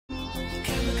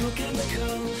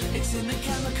chemical, it's in the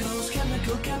chemicals,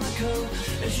 chemical.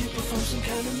 As you perform some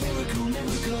kind of miracle.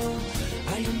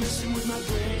 Are you messing with my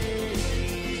brain?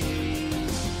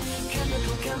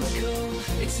 Chemical,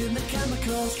 it's in the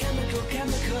chemicals, chemical.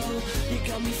 You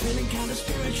got me feeling kinda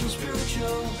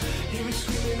spiritual. Hear it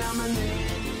screaming out my name.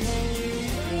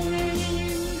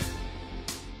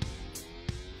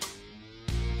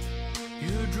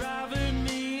 You're driving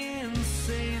me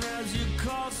insane as you're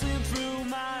coursing through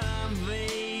my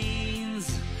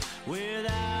veins.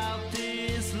 Without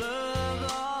this love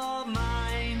of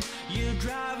mine, you're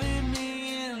driving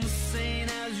me insane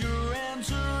as you're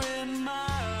entering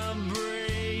my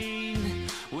brain.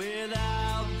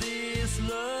 Without this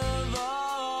love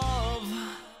of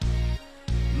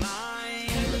mine.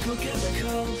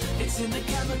 Chemical, it's in the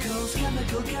chemicals,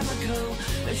 chemical.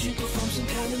 As you perform some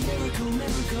kind of miracle.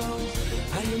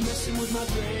 Are you messing with my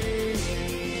brain?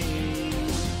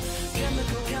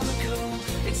 Chemical,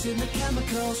 it's in the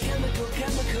chemicals,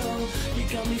 chemical. You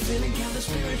got me feeling kinda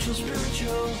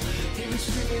spiritual. Hear it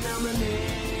screaming out my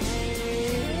name.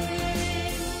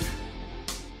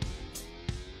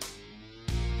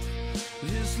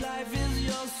 This life is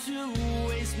yours to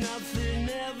waste, nothing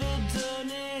ever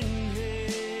done in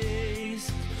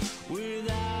haste.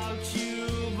 Without you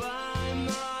by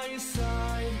my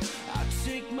side, I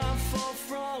take my fall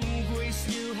from grace.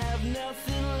 You have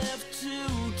nothing left to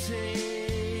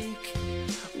take.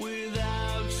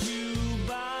 Without you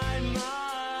by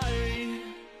my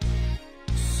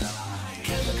side.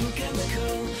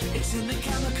 Chemical, it's in the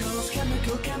chemicals,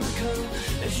 chemical.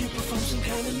 As you perform some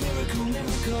kind of miracle.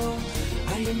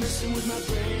 Are you messing with my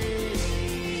brain?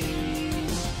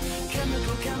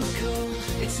 Chemical,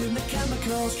 it's in the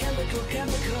chemicals, chemical.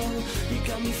 You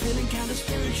got me feeling kinda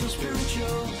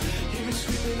spiritual. Hear it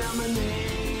screaming out my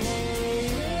name.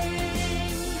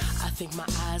 I think my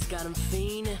eyes got him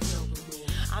fiending.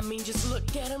 I mean, just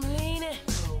look at him leaning.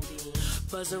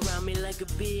 Buzz around me like a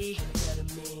bee.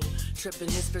 Tripping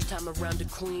his first time around the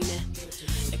queening.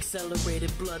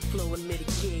 Accelerated, blood flowing,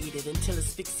 mitigated until it's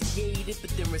asphyxiated,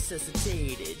 but then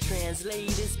resuscitated.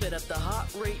 Translated, sped up the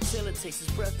heart rate till it takes his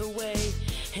breath away,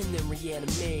 and then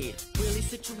reanimated. Really,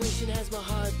 situation has my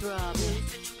heart throbbing.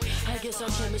 I guess our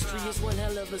chemistry is one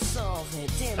hell of a song.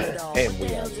 Damn it all. And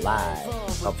we are live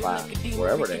up on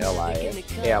wherever the hell I am.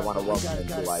 Hey, I want to welcome you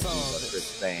to ID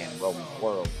Chris Van, Roman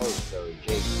World, Poster,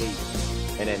 JC,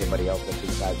 and anybody else that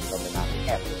decides coming out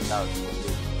after the start of the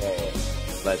movie.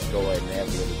 Let's go ahead and have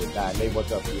a little good time. Hey,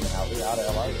 what's up, Ethan? How the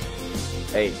hell are you?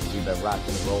 Hey, we've been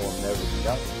rocking and rolling and everything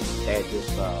else. Dad just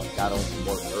got home from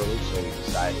work early, so he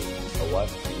decided, you know what?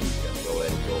 He's going to go ahead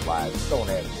and go live. Don't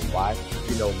ask me why.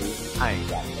 You know me, I ain't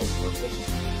got no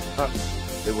purpose.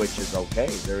 Which is okay.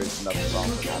 There is nothing wrong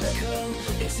with that.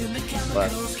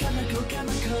 But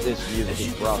this music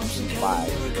is brought to you by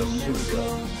the Super.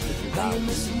 This is on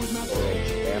Lee's World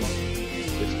Channel.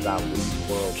 This is on Lee's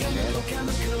World Channel.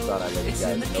 Thought I'd let you guys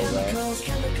know that.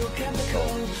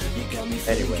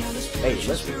 So, anyway, hey,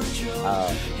 listen. I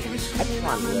just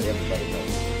wanted to let everybody know.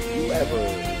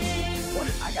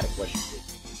 I got a question for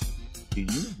you.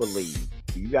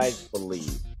 Do you guys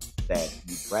believe that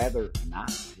you'd rather not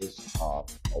piss off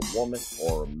a woman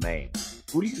or a man?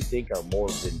 Who do you think are more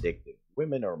vindictive,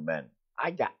 women or men?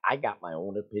 I got my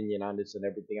own opinion on this and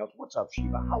everything else. What's up,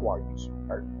 Shiva? How are you,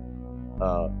 sweetheart?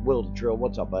 Will the Trill,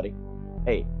 what's up, buddy?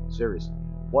 Hey, seriously,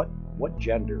 what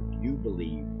gender do you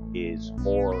believe is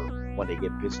more, when they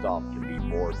get pissed off, can be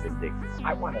more vindictive?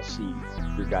 I want to see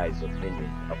your guys' opinion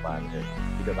about this,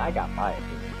 because I got my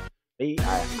opinion. Me,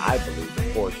 I believe,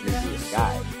 of course, me being a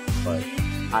guy, but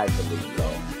I believe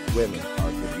women are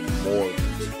going to be more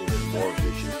vindictive and more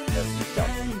vicious than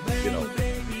themselves. You know,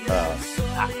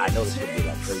 I know this could be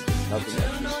like crazy. Nothing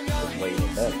else is way in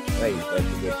bed. Hey, that's a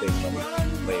good thing. Somebody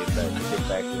way in bed. Get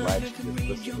back to right. Just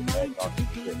listen to bad talking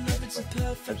shit.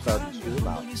 I'm starting to school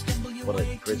now. But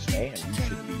like Chris Van, you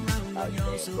should be out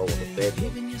there going to bed.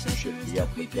 You should be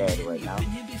up with Dad right now.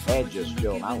 Dad just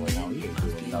chilling out right now. He ain't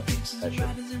doing nothing special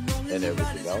and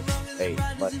everything else. Hey,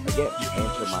 but again, to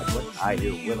answer my question, I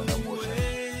hear women are more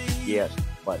sensitive. Yes,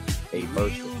 but hey,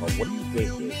 first of all, what do you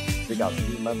think is? Check out, do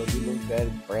you remember we looked at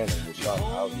it? Brandon was talking.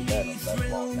 How's he been? That's a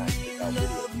long time. Check out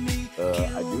video.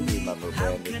 I do remember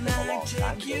Brandon from a long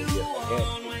time ago. Yes, I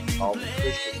can. All the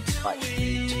Christian fight.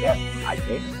 Yeah, I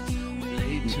can.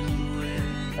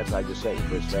 That's what I just say,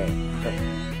 Chris Van.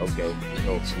 Okay,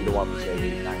 so you don't want me to say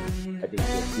his name. I think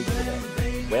he'll speak to that.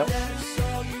 Well,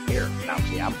 here, now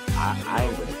see, I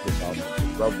ain't gonna piss off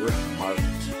Rub Rick Mark.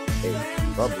 Hey,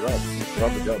 rub, and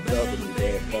the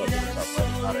damn pub and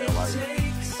stuff like that.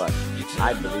 But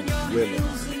I believe women,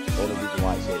 the only reason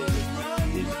why I say it is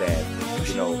is that,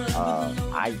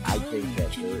 I think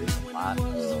that there is a lot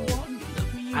of,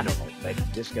 I don't know, like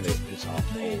this gonna piss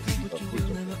off old people,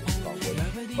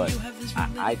 but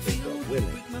I think that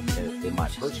women, in my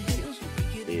personal case,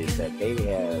 is that they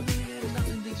have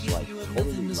this like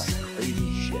totally like crazy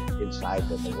shit inside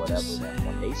them or whatever that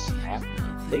when they snap,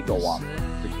 they go off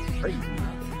freaking crazy.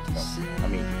 I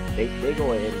mean, they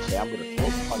go ahead and say, I'm gonna throw a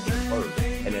punch first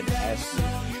and then ask you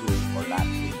true or not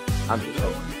true. I'm just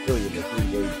going to kill you the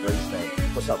 3 days grace thing.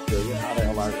 What's up, Billion? How the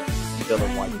hell are you?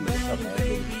 Dylan White, what's up, man?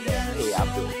 Hey, I'm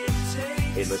doing it.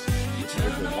 Hey, listen, it's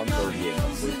 1:30 in the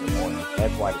freaking morning.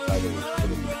 That's why the title was going to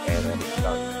be bad at the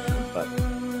start. But,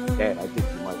 Dad, I think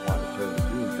you might want to turn the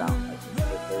views down. I think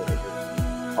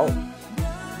oh,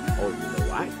 you know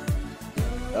why?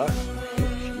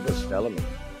 She was telling me.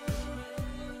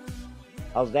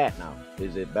 How's that now?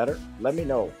 Is it better? Let me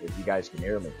know if you guys can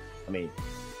hear me. I mean,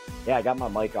 yeah, I got my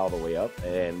mic all the way up,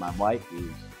 and my mic is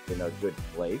in a good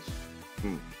place.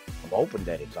 I'm hoping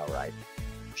that it's all right.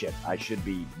 Shit, I should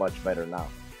be much better now.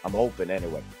 I'm hoping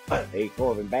anyway. Hey,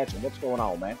 Corbin Batson, what's going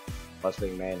on, man?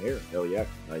 Mustang man here. Hell yeah.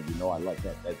 You know I like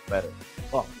that. That's better.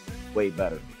 Oh, way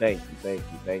better. Thank you.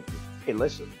 Hey,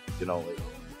 listen,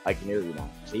 I can hear you now.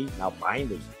 See? Now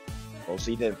finally. Well,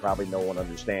 see, then probably no one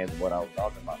understands what I was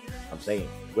talking about. I'm saying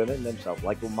women themselves,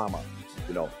 like with Mama,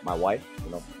 my wife,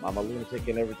 Mama Lunatic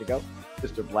and everything else,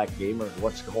 Mr. Black Gamer,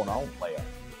 what's going on, player?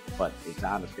 But it's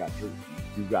honest, got truth.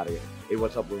 You got it. Hey,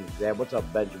 what's up, Lunatic Dad? What's up,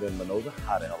 Benjamin Mendoza?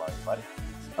 How the hell are you, buddy?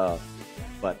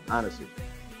 But honestly,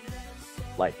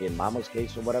 like in Mama's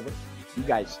case or whatever, you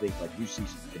guys think like you see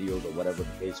some videos or whatever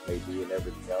the case may be and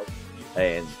everything else,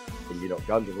 and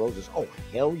Guns N' Roses. Oh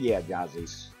hell yeah, Gazi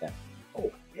Step. Oh,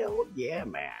 hell yeah,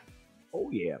 man. Oh,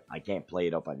 yeah. I can't play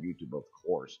it up on YouTube, of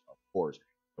course.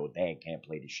 So Dan can't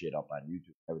play the shit up on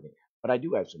YouTube and everything. But I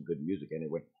do have some good music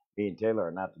anyway. Me and Taylor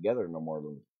are not together no more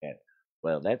than that.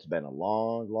 Well, that's been a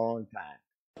long, long time.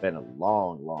 Been a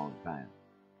long, long time.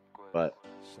 But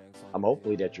I'm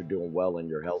hopefully that you're doing well and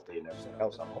you're healthy and everything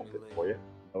else. I'm hoping for you.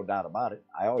 No doubt about it.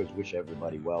 I always wish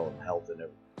everybody well and health and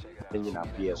everything. Opinion on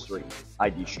PS3. I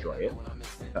destroy it.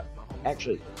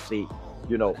 Actually, see,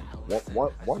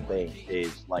 one thing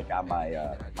is like on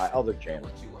my my other channel,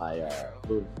 my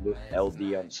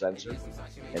LD Uncensored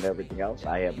and everything else.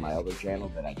 I have my other channel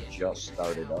that I just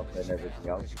started up and everything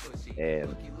else.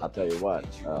 And I'll tell you what,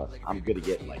 I'm gonna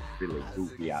get like really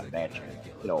goofy on that channel.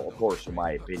 Of course, for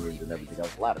my opinions and everything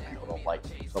else. A lot of people don't like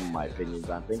some of my opinions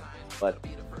on things, but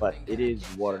it is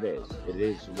what it is. It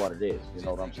is what it is. You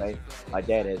know what I'm saying? My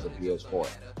dad has a PS4.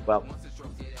 Well,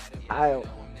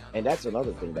 and that's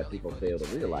another thing that people fail to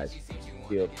realize.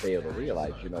 Once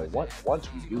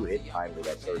we do hit finally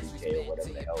that 30K or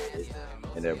whatever the hell it is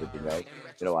and everything else,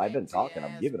 I've been talking.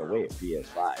 I'm giving away a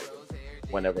PS5.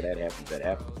 Whenever that happens, that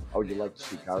happens. How would you like to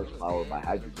see cars powered by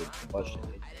hydrogen combustion?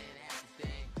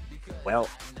 Well,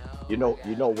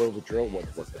 Will the Drill, what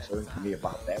concerns me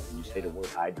about that when you say the word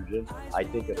hydrogen, I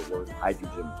think of the word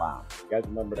hydrogen bomb. You guys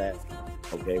remember that?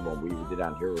 Okay, when we did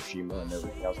on Hiroshima and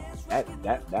everything else,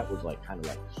 that was like kind of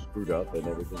like screwed up and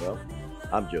everything else.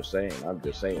 I'm just saying,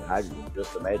 hydrogen,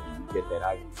 just imagine you get that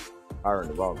hydrogen car in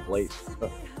the wrong place.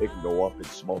 It can go up in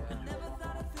smoke and just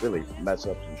really mess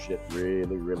up some shit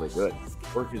really, really good.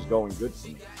 Work is going good for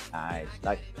me. Nice.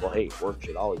 Well, hey, work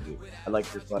should always do. I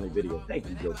like your funny video. Thank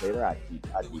you, Joe Taylor. I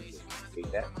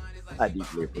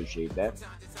deeply appreciate that.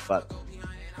 But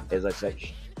as I said,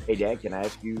 hey, Dad, can I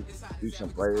ask you to do some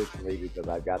prayers for me because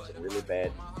I've got some really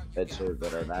bad bed sores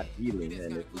that are not healing,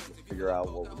 and if we can figure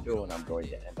out what we're doing, I'm going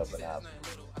to end up in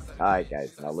hospital. All right,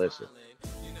 guys. Now listen,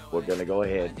 we're gonna go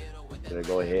ahead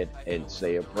and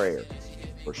say a prayer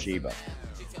for Sheba.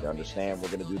 You understand? We're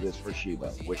going to do this for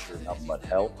Sheba. Wish her nothing but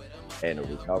health and a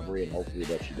recovery, and hopefully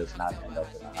that she does not end up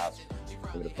in a hospital.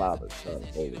 In the Father, Son,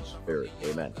 Holy Spirit.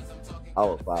 Amen.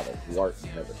 Our Father, who art in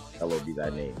heaven, hallowed be thy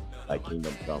name. Thy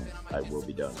kingdom come, thy will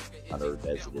be done, on earth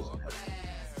as it is in heaven.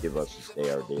 Give us this day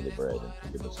our daily bread, and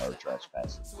forgive us our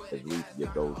trespasses, as we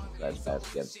forgive those who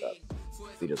trespass against us.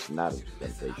 Lead us not into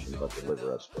temptation, but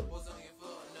deliver us from evil.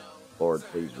 Lord,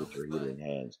 please, with your healing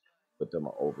hands, put them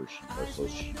over Sheba, so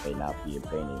she may not be in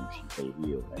pain and she may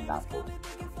heal and not broken.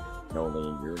 And only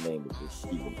in your name is this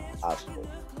even possible.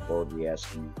 Lord, we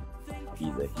ask you to be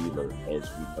the healer as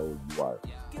we know you are.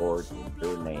 Lord, in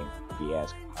your name, we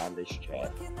ask on this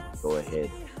chat, go ahead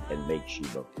and make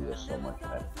Sheba feel so much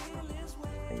better.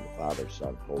 In the Father,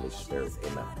 Son, Holy Spirit.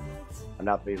 Amen. I'm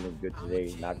not feeling good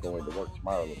today, not going to work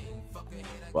tomorrow.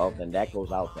 Well, then that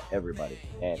goes out to everybody.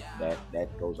 That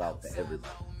goes out to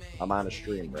everybody. I'm on a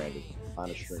stream, Brandon. On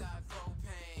a stream.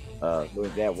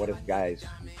 Lunatic Dad, what if guys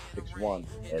 6'1"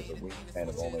 has a wingspan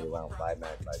of only around 5'9",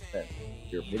 5'10"?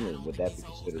 Your opinion, would that be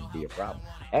considered to be a problem?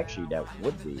 Actually, that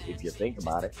would be, if you think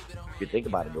about it. If you think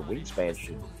about it, the wingspan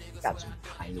should got some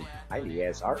tiny, tiny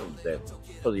ass arms that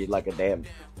so you like a damn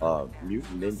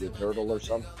mutant ninja turtle or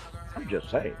something. I'm just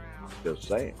saying. I'm just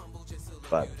saying.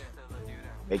 But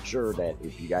make sure that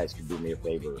if you guys can do me a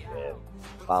favor and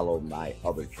follow my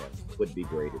other channel, it would be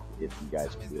great if you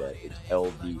guys can do that. It's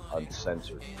LD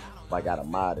Uncensored. If I got a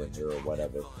mod in here or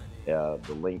whatever,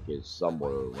 the link is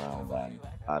somewhere around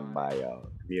on my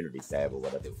community tab or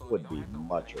whatever. It would be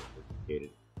much appreciated.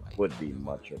 Would be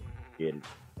much appreciated.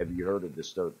 Have you heard of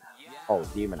Disturbed? Oh,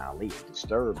 Demon Ali.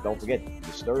 Disturbed. Don't forget,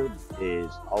 Disturbed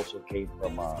is also came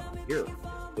from here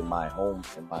in my home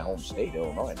state,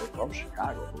 Illinois. They're from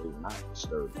Chicago, believe it or not.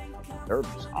 Disturbed.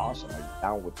 Disturbed is awesome. Are you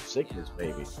down with the sickness,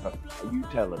 baby? Are you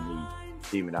telling me,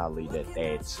 Demon Ali, that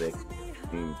dad's sick?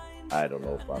 I don't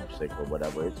know if I'm sick or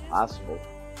whatever. It's possible.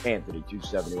 Anthony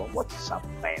 271. What's up,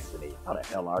 Anthony? How the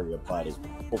hell are you, buddy?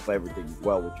 Hope everything's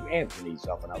well with you. Anthony,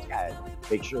 something else, guys.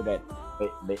 Make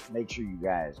sure you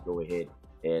guys go ahead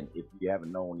and if you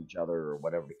haven't known each other or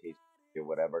whatever the case or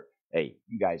whatever, hey,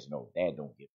 you guys know Dad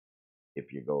don't get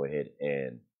if you go ahead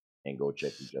and go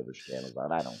check each other's channels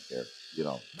out. I don't care,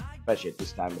 especially at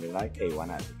this time of the night. Hey, why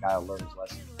not? Did Kyle learn his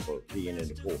lesson for being in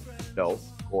the pool? No,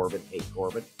 Corbin. Hey,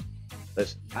 Corbin.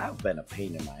 Listen, Kyle's been a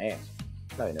pain in my ass.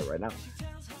 I'm telling you that right now.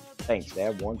 Thanks,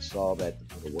 Dad. Once saw that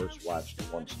for the worst watch the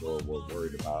one store we're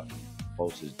worried about.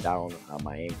 Post is down on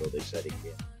my ankle. They said it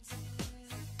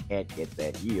can't get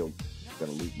that healed. I'm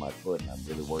gonna lose my foot, and I'm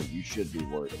really worried. You should be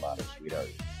worried about it, sweetheart.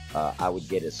 I would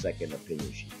get a second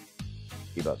opinion sheet.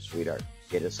 Keep up, sweetheart.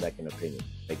 Get a second opinion.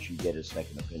 Make sure you get a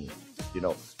second opinion.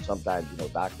 Sometimes,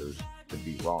 doctors could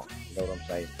be wrong. You know what I'm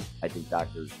saying? I think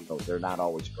doctors, they're not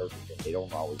always perfect, and they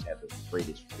don't always have the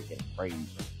greatest freaking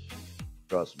brains.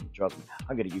 Trust me.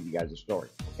 I'm going to give you guys a story,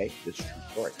 okay? This is a true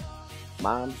story.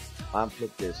 Mom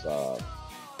took this,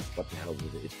 what the hell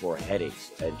was it? It's for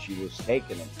headaches, and she was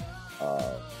taking them,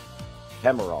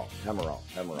 Temerol.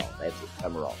 That's it,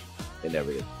 Temerol, and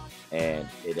everything. And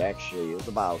it was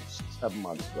about 7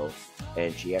 months ago,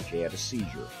 and she actually had a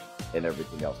seizure and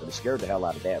everything else. And it scared the hell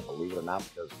out of Dad, believe it or not,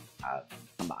 because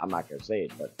I'm not going to say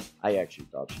it, but I actually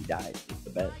thought she died in the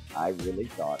bed. I really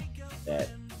thought that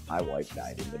my wife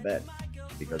died in the bed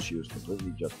because she was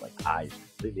completely just like eyes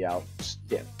completely out,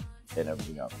 stiff, and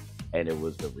everything else. And it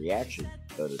was the reaction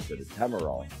to the Temerol,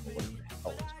 or whatever the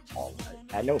hell it's called.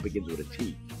 I know it begins with a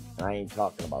T, and I ain't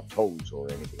talking about toes or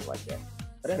anything like that.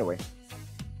 But anyway,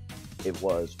 it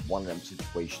was one of them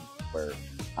situations where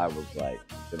I was like,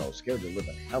 scared to live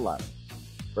the hell out of me.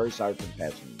 Very sorry for the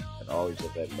passing, and always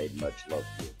have that made much love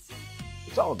to you.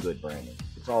 It's all good, Brandon.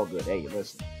 It's all good. Hey,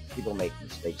 listen, people make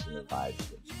mistakes in their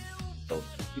lives. So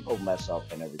people mess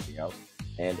up and everything else.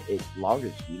 And as long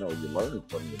as, you learn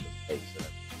from your mistakes and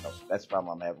everything else. That's the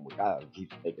problem I'm having with Kyle. He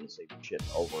keeps making the same shit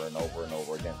over and over and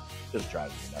over again. Just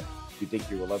drives me nuts. You think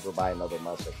you will ever buy another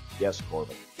muscle? Yes,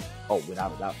 Corbin. Oh,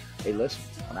 without a doubt. Hey, listen,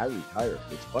 when I retire,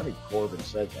 it's funny Corbin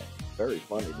says that. It's very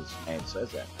funny this man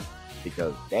says that.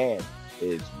 Because Dad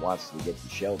wants to get to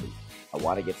Shelby. I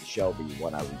want to get to Shelby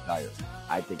when I retire.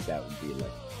 I think that would be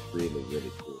like really,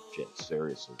 really cool shit.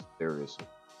 Seriously.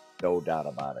 No doubt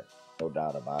about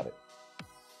it.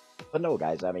 But no,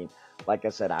 guys, I mean, like I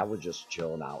said, I was just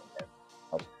chilling out.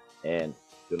 And,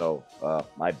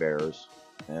 my Bears,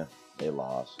 they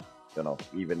lost.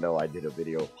 Even though I did a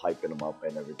video piping them up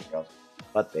and everything else,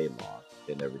 but they lost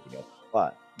and everything else.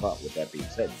 But with that being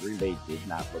said, Green Bay did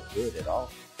not look good at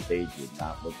all. They did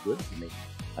not look good to me.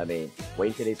 I mean,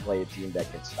 wait till they play a team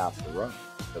that can stop the run.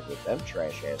 Because with them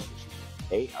trash asses,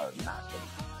 they are not going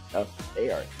to.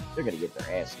 They're going to get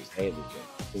their asses handed to them.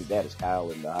 I think that is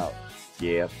Kyle in the house.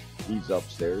 Yeah, he's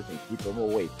upstairs and keep him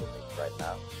away from me right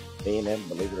now. Me and him,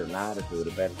 believe it or not, if it would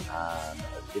have been on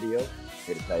a video, I'm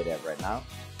going to tell you that right now.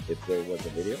 If there was a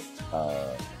video,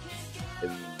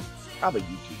 probably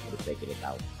YouTube would have taken it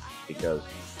out because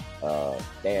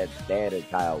Dad and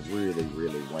Kyle really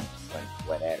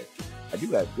went at it. I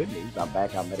do have good news. I'm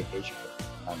back on medication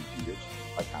for 2 years.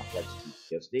 My complex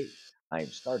PTSD. I am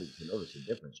starting to notice a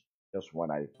difference just when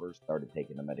I first started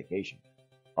taking the medication.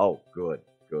 Oh, good.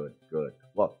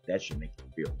 Well, that should make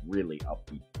you feel really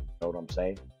upbeat. You know what I'm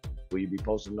saying? Will you be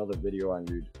posting another video on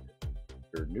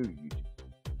your new YouTube?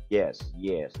 Yes,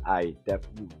 I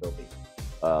definitely will be.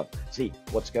 See,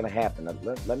 what's going to happen,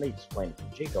 let me explain.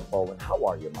 Jacob Bowen, how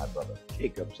are you, my brother?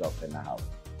 Jacob's up in the house.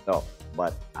 No,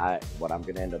 but what I'm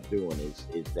going to end up doing is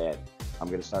that I'm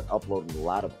going to start uploading a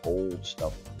lot of old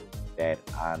stuff that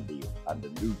on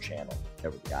the new channel.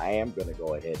 Everything. I am going to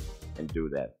go ahead and do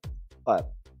that.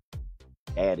 But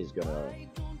Dad is gonna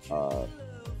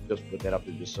just put that up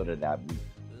there just so that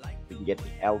we can get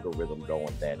the algorithm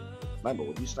going. That remember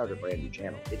when you start a brand new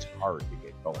channel, it's hard to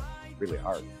get going, it's really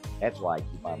hard. That's why I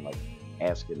keep on like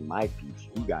asking my peeps,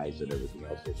 you guys, and everything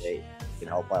else that hey, can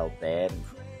help out Dad and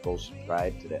go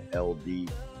subscribe to the LD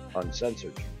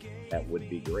Uncensored. That would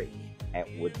be great. That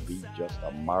would be just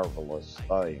a marvelous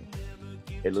thing.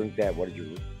 Hey, look at that. What is your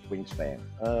wingspan?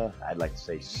 I'd like to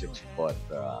say 6 foot.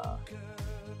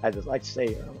 I'd just like to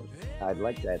say, I'd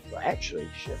like that. Actually,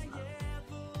 shit.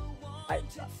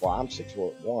 Well, I'm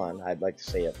 6'1". I'd like to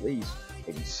say at least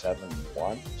maybe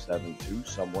 7'1", 7'2",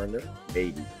 somewhere in there.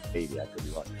 Maybe I could be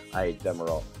wrong. I hate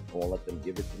Demerol. I won't let them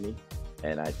give it to me,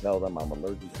 and I tell them I'm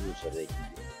allergic to it, so they can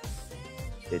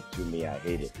give it to me. I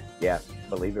hate it. Yeah,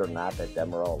 believe it or not, that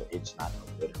Demerol, it's not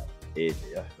no good.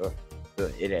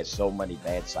 It has so many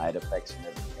bad side effects and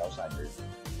everything else on your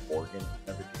organs and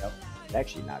everything else. It's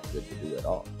actually not good to do at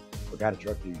all. What kind of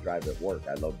truck do you drive at work?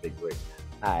 I love big rigs.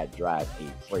 I drive a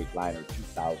Freightliner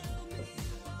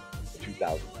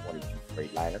 2022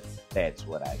 Freightliner. That's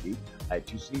what I do. I had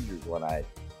 2 seizures when I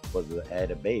had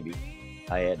a baby.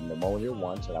 I had pneumonia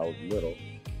once and I was little.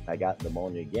 I got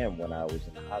pneumonia again when I was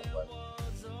in the hospital.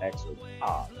 Excellent.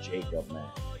 Jacob, man.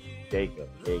 Jacob,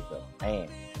 man.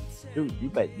 Dude,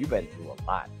 you've been through a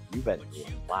lot.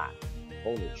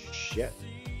 Holy shit.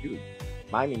 Dude,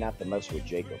 mind me not to mess with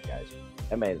Jacob, guys.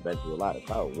 That man's been through a lot.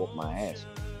 If I would whoop my ass.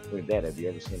 Look at that. Have you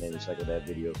ever seen any Psycho Dad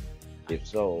videos? If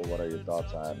so, what are your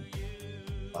thoughts on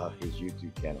his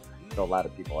YouTube channel? I know a lot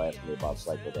of people ask me about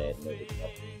Psycho Dad and everything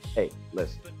else. Hey,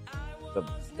 listen.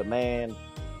 The man,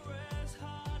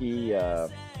 he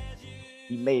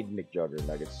made McJugger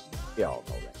Nuggets. We all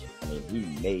know that. I mean, he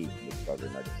made McJugger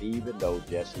Nuggets. Even though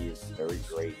Jesse is very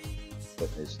great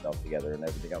putting his stuff together and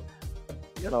everything else.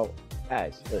 You know,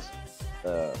 guys, listen.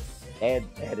 Dad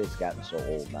has gotten so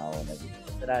old now and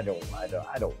everything that I don't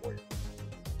worry.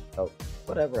 So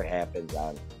whatever happens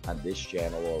on this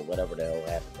channel or whatever the hell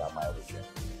happens on my other channel,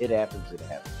 it happens.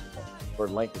 For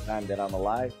the length of time that I'm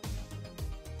alive,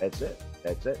 that's it.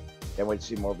 Can't wait to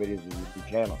see more videos on your YouTube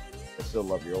channel. I still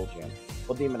love your old channel.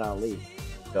 Well, Demon Ali,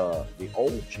 the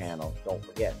old channel, don't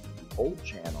forget, the old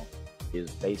channel is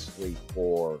basically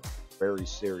for very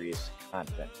serious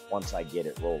content. Once I get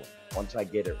it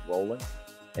rolling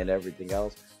and everything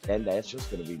else, then that's just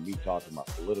going to be me talking about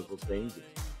political things,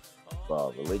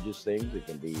 religious things. It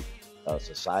can be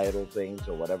societal things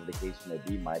or whatever the case may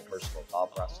be. My personal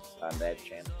thought process on that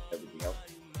channel, everything else.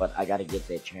 But I got to get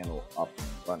that channel up and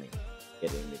running,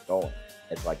 getting it going.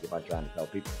 That's why I keep on trying to tell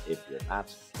people, if you're not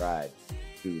subscribed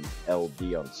to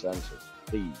LD Uncensored,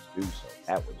 please do so.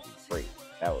 That would be great.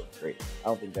 I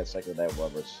don't think that Psycho Dad will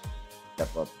ever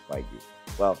step up to fight you.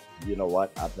 Well, you know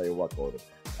what? I'll tell you what, Gordon.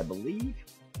 I believe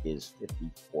is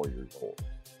 54 years old.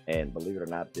 And believe it or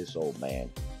not, this old man,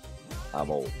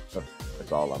 I'm old.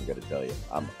 That's all I'm going to tell you.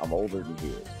 I'm older than he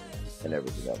is and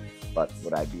everything else. But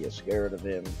would I be scared of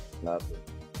him? Nothing.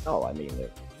 No, I mean,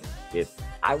 if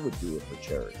I would do it for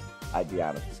charity, I'd be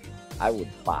honest with you. I would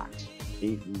box.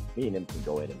 Me and him can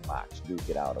go ahead and box, duke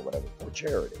it out or whatever, for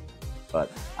charity. But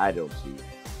I don't see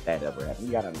that ever happen.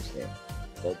 You got to understand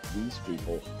that these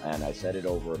people, and I said it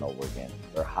over and over again,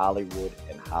 they're Hollywood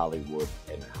and Hollywood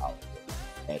and Hollywood.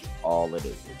 That's all it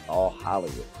is. It's all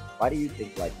Hollywood. Why do you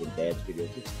think, like in Dad's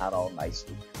videos, it's not all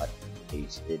nicely cut and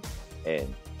pasted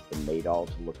and made all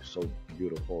to look so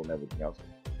beautiful and everything else?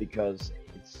 Because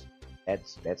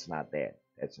that's not that.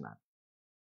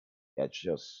 That's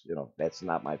just, that's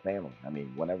not my family. I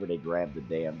mean, whenever they grab the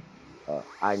damn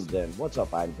Einstein, what's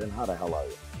up, Einstein? How the hell are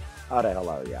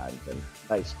you, Einstein?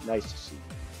 Nice to see you.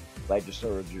 Glad your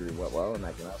surgery went well, and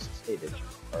I can also say that you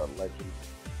are a legend.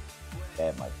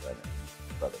 Dad, my friend,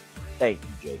 brother. Thank you,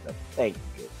 Jacob.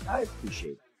 I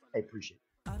appreciate it.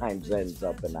 I'm Zen's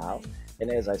up and out. And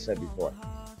as I said before,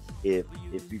 if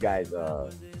you guys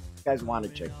want to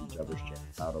check each other's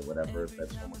channels out or whatever, if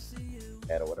that's someone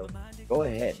or whatever, go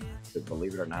ahead. Because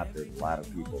believe it or not, there's a lot of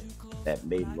people that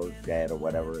may look bad or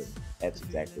whatever, and that's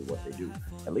exactly what they do.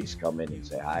 At least come in and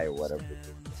say hi or whatever.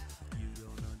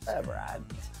 Whatever.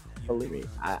 Believe me,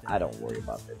 I don't worry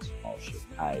about that small shit.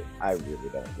 I really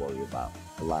don't worry about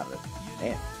a lot of it.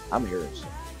 Man, I'm hearing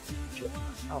some shit.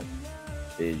 Oh,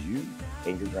 is you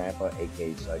and your grandpa,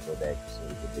 aka Psycho Dad,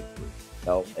 considered the big three?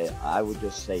 No, I would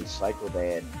just say Psycho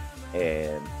Dad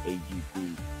and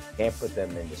AGP. Can't put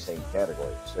them in the same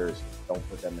category. Seriously, don't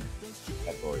put them in the same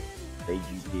category.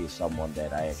 AGP is someone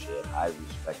that I actually had high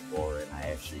respect for, and I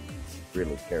actually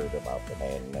really cared about the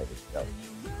man and everything else.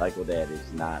 Psycho Dad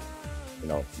is not,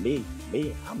 me,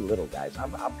 I'm little, guys.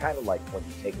 I'm kind of like when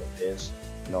you take a piss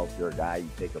You know, if you're a guy, you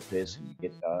take a piss and you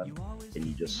get done, and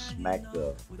you just smack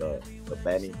the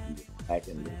Benny, you smack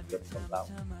and the drip comes out.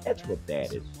 That's what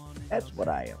that is. That's what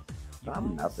I am. So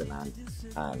I'm nothing on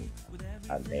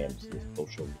damn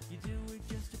social media.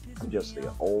 I'm just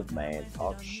the old man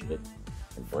talk shit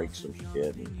and break some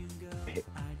shit. And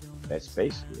that's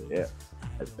basically it.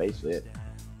 That's basically it.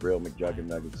 Real McJugger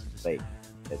Nuggets is fake.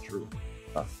 That's true.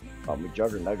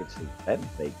 McJugger Nuggets has been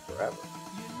fake forever.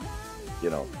 You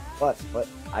know, but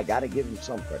I gotta give him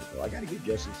some credit though. I gotta give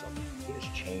Jesse something. He has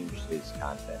changed his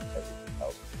content, everything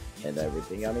else, and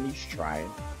everything. I mean, he's trying.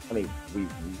 I mean,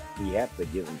 we have to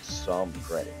give him some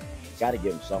credit. Gotta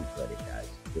give him some credit, guys.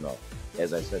 You know,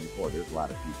 as I said before, there's a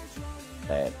lot of people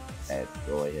that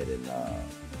go ahead and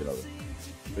you know,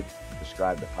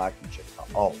 describe the hockey chick.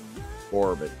 Oh,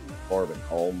 Corbin.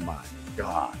 Oh my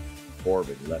God,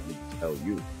 Corbin. Let me tell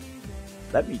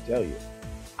you.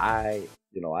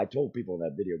 I told people in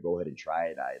that video, go ahead and try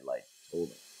it. I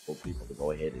told people to go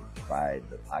ahead and try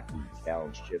the hockey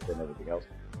challenge chip and everything else.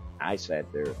 I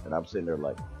sat there and I'm sitting there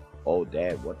like, oh,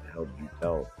 Dad, what the hell did you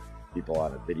tell people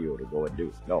on a video to go and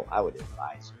do? No, I would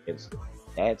advise against it.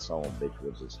 That son of a bitch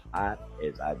was as hot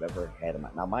as I've ever had in my.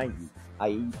 Now, mind you, I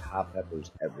eat hot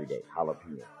peppers every day,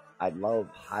 jalapeno. I love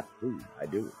hot food. I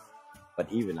do.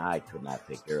 But even I could not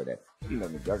take care of that. Even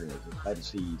McJugger is glad to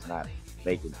see he's not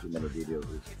making too many videos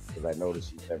because I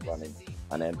noticed he's been running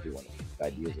on empty ones. The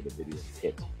ideas of the video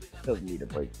hits. Doesn't need a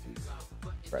break too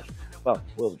fresh. Well,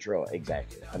 Will Trail,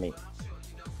 exactly. I mean,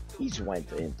 he's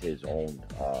went into his own,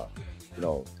 you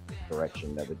know,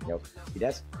 direction and everything else. See,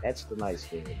 that's the nice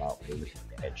thing about Lunatic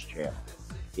Dad's channel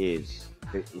is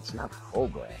it's not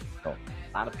programmed. So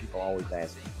a lot of people always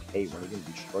ask, hey, when are you going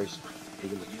to destroy something?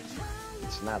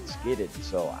 It's not skidded,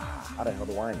 so how the hell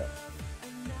do I know?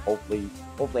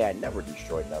 Hopefully I never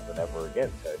destroy nothing ever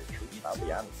again, to tell you the truth. I'll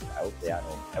be honest. Hopefully I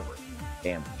don't ever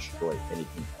damn destroy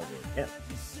anything ever again.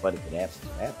 But if it happens,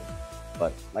 it happens.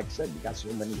 But like I said, you got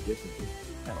so many different things.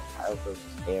 You know, Kyle does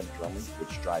his damn drumming,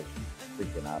 which drives me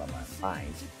freaking out of my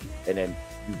mind. And then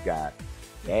you got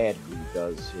Dad who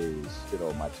does his, you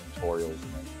know, my tutorials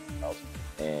and everything else.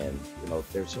 And, you know,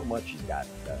 there's so much. He's got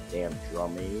damn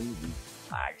drumming,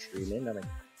 live streaming. I mean,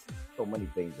 so many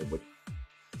things in which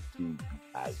you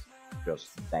guys just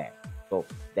that. So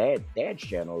Dad's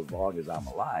channel, as long as I'm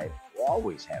alive, will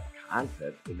always have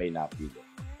content. It may not be the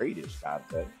greatest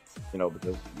content, you know,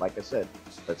 because like I said,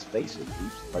 let's face it,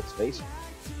 peeps, let's face it.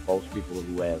 Most people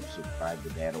who have subscribed to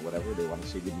Dad or whatever, they want to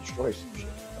see me destroy some shit.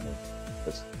 I mean,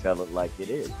 let's tell it like it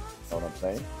is. You know what I'm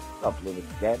saying? What's up,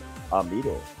 Lunatic Dad?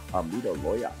 Amido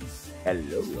Loya.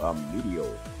 Hello,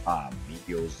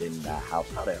 Amidio's in the house.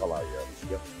 How the hell are you,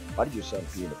 Amido? Why did your son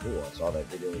pee in the pool? I saw that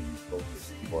video you posted.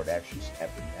 The keyboard actually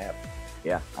snapped in half.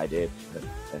 Yeah, I did.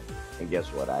 And guess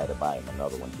what? I had to buy him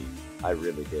another one, dude. I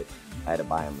really did. I had to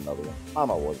buy him another one.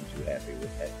 Mama wasn't too happy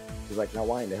with that. She's like, now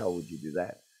why in the hell would you do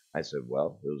that? I said,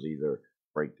 well, it was either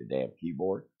break the damn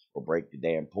keyboard or break the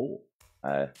damn pool.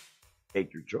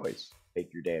 Take your choice.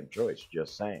 Take your damn choice.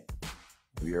 Just saying.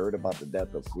 Have you heard about the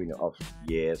death of Queen of?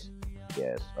 Yes.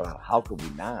 How could we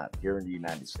not? Here in the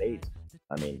United States,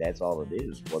 I mean, that's all it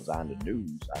is. What's on the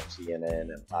news, on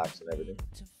CNN and Fox and everything,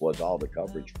 was all the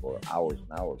coverage for hours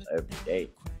and hours every day.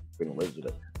 Queen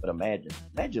Elizabeth. But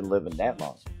imagine living that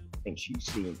long. I think she's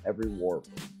seen every war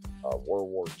from World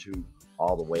War II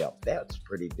all the way up. That's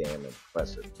pretty damn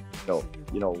impressive. So,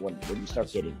 you know, when you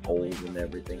start getting old and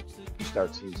everything, you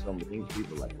start seeing some of the things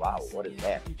people are like, wow, what is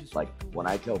that? Like, when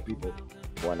I tell people,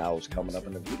 when I was coming up,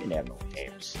 we didn't have no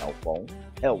damn cell phone.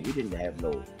 Hell, we didn't have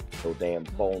no damn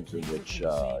phones in which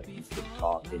you could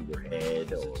talk in your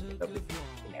head or whatever. We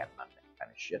didn't have none of that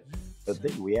kind of shit. The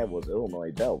thing we had was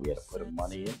Illinois Bell. We had to put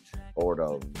money in, or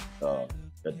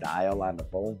the dial on the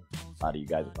phone. A lot of you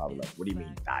guys are probably like, what do you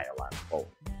mean dial on the phone?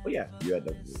 Well, yeah, you had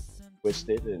to twist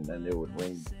it and then it would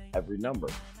ring every number.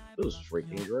 It was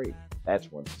freaking great.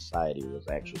 That's when society was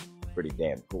actually pretty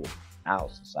damn cool. Now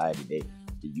society,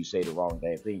 did you say the wrong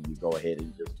damn thing, you go ahead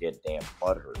and just get damn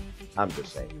butthurt. I'm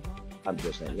just saying.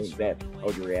 Look, Dad,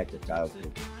 how'd you react to Kyle's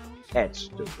movie? That's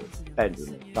stupid.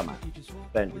 Benjamin, come on.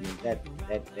 Benjamin,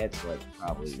 that's like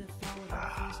probably...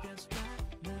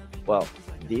 Well,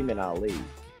 Demon Ali,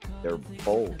 they're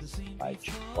both like,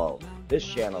 well, this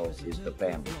channel is the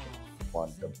family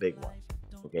channel, the big one.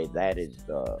 Okay, that is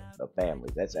the family.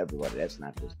 That's everybody. That's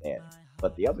not just Dad.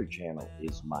 But the other channel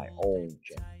is my own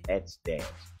channel. That's Dad's.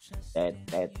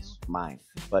 That's mine.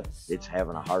 But it's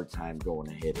having a hard time going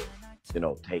ahead and, you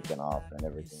know, taking off and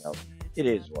everything else. It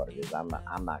is what it is. I'm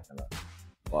not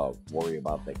gonna worry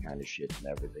about that kind of shit and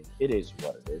everything. It is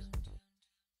what it is.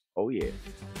 Oh yeah.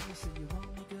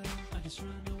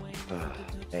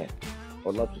 Man. I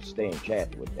would love to stay and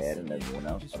chat with Dad and everyone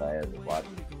else, but I have to watch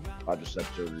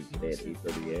quadricep surgery today at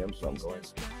 8:30 a.m., so I'm going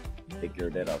to take care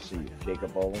of that. I'll see you.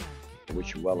 Jacob Bowling, I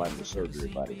wish you well on your surgery,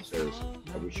 buddy. Seriously,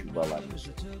 I wish you well on your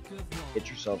surgery. Get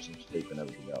yourself some sleep and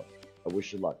everything else. I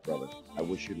wish you luck, brother. I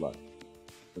wish you luck.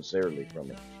 Sincerely from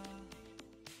me.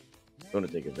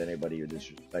 Lunatic, if anybody who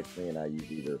disrespects me and I use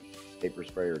either paper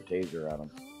spray or taser on them,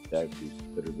 that would be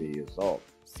considered the assault.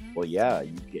 Well, yeah,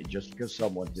 you get, just because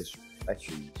someone disrespects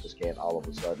you, you just can't all of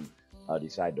a sudden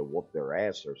decide to whoop their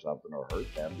ass or something or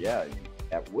hurt them. Yeah,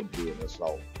 that would be an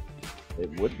assault.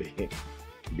 It would be.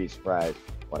 You'd be surprised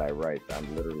what I write.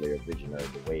 I'm literally a visionary.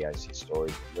 The way I see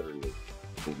stories literally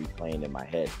will be playing in my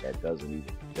head that doesn't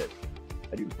even fit.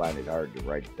 I do find it hard to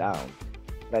write it down,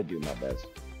 but I do my best.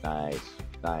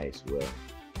 Nice, Will.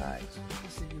 Nice.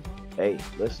 Hey,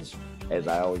 listen, as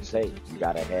I always say, you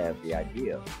gotta have the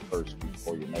idea first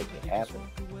before you make it happen.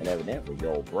 And evidently,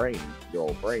 your old brain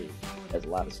has a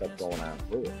lot of stuff going on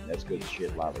through it. That's good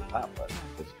shit, lollipop.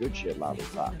 That's good shit,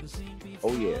 lollipop.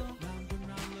 Oh yeah.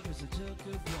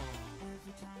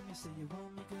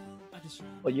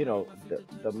 Well, you know,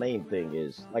 the main thing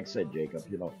is, like I said, Jacob,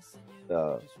 you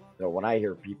know, when I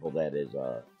hear people that is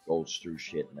goes through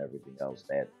shit and everything else,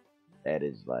 that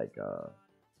is like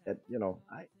that, you know,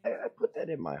 I put that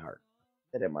in my heart.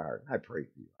 That in my heart. I pray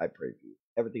for you. I pray for you.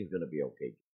 Everything's gonna be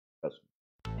okay. Trust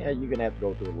me. Yeah, you're gonna have to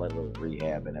go through a level of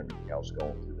rehab and everything else,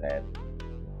 going through that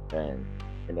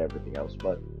and everything else,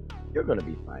 but you're gonna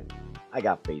be fine. I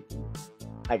got faith in you.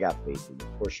 I got faith in you,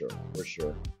 for sure, for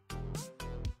sure.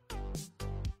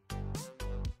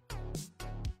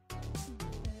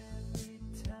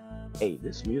 Hey,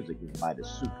 this music is by the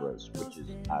Supras, which is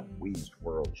on Weezed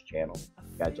World's channel.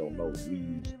 You guys don't know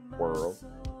Weezed World.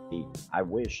 See, I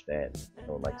wish that, you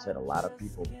know, like I said, a lot of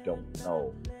people don't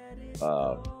know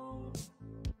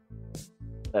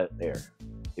that there.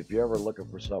 If you're ever looking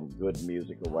for some good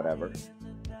music or whatever,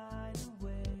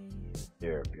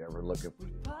 there, if you're ever looking for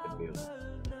good music,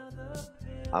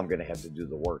 I'm gonna have to do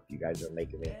the work. You guys are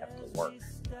making me have to work.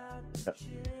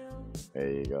 There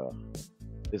you go.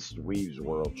 This is Weezed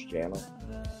World's channel.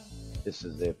 This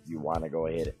is if you want to go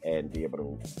ahead and be able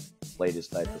to play this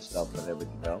type of stuff and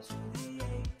everything else.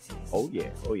 Oh yeah,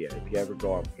 oh yeah. If you ever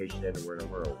go on vacation anywhere in the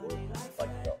world, where would you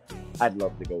like to go? I'd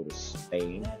love to go to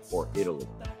Spain or Italy.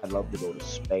 I'd love to go to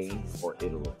Spain or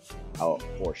Italy. Oh,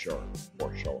 for sure,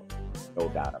 no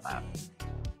doubt about it.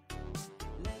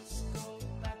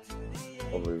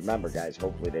 Well, remember, guys,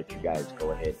 hopefully that you guys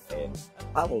go ahead and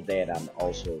follow that on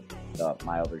also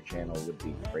my other channel would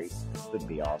be great. Would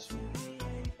be awesome.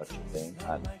 Such a thing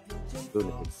on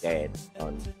Lunatic Dad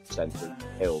Uncensored,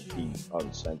 LP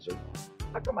Uncensored.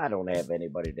 How come I don't have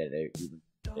anybody that even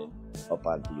been up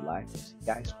on D-Live?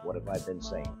 Guys, what have I been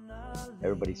saying?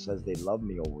 Everybody says they love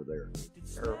me over there. They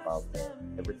care about that.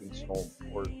 Everything's so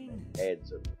important. And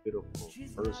Dad's a beautiful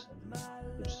person.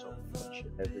 There's so much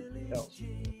and everything else.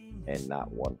 And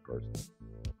not one person.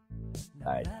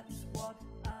 I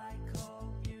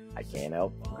can't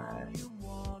help.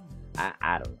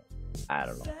 I don't know. I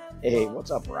don't know. Hey,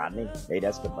 what's up, Rodney? Hey,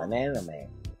 that's the Banana Man.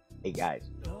 Hey, guys,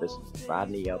 listen,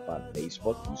 Rodney up on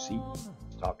Facebook. You see, he's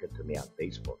talking to me on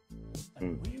Facebook.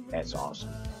 That's awesome.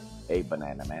 Hey,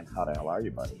 Banana Man, how the hell are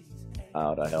you, buddy?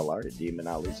 How the hell are you? Demon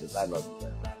Ali says, I love you.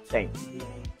 Thank you.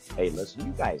 Hey, listen,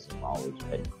 you guys have always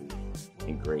been cool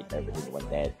and great and everything when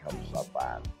Dad comes up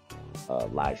on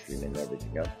live stream and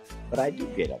everything else. But I do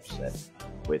get upset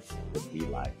with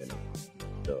D-Live and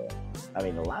I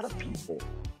mean, a lot of people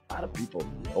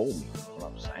know me. You know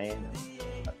what I'm saying?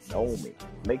 Know me.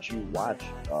 Make sure you watch.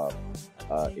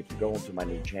 If you go into my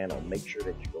new channel, make sure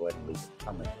that you go ahead and leave a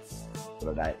comment.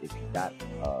 So that if you got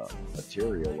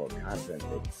material or content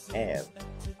that you have,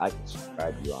 I can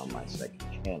subscribe to you on my second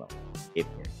channel. If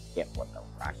you get what the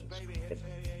rock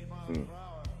is.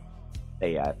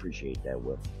 Hey, I appreciate that,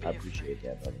 Will. I appreciate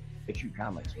that, buddy. Make sure you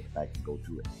comment so that I can go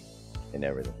through it and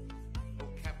everything.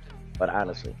 But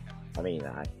honestly, I mean,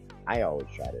 I always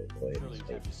try to go ahead and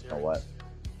say, you know what?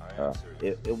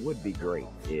 It would be great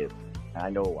if I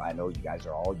know you guys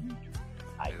are all YouTubers.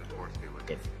 I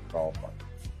get all fun,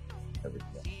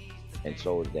 everything, and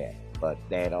so is Dad. But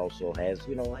Dad also has,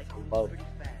 you know, love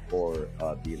for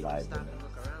D-Live.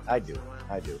 I do.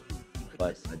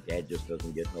 But Dad just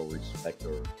doesn't get no respect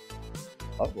or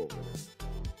love over it.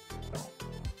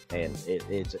 And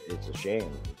it's a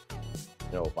shame.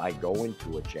 You know, if I go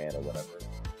into a chat or whatever,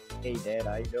 hey Dad,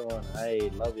 how you doing? Hey,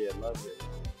 love you.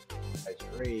 That's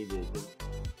great.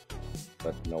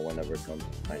 But no one ever comes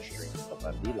to my stream up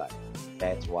on D-Live.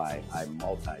 That's why I'm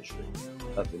multi-stream.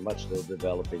 Nothing much, still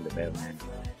developing the Batman.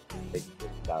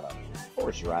 Of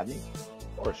course, Rodney.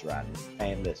 Of course, Rodney.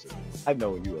 And listen, I've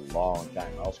known you a long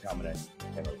time. I was coming at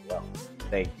you as well.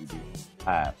 Thank you, dude.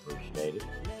 I appreciate it.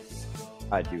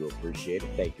 I do appreciate it.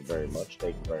 Thank you very much.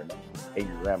 Thank you very much. Hey,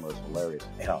 your grandma is hilarious.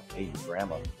 Hell, hey, your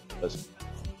grandma. Listen.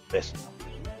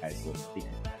 I will speak.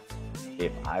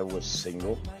 If I was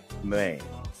single, man,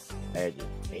 imagine,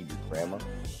 hey, your grandma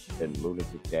and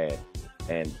Lunatic Dad,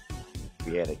 and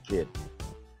we had a kid.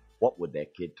 What would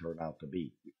that kid turn out to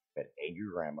be? We had angry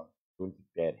grandma, Lunatic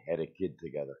Dad had a kid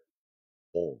together.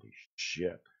 Holy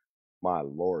shit. My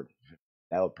lord.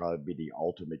 That would probably be the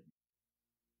ultimate.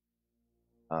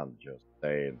 I'm just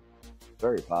saying.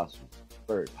 Very possible.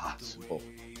 Very possible.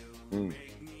 Mm.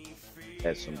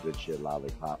 That's some good shit,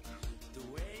 Lollipop.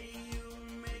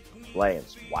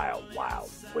 Lance Wild Wild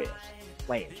West.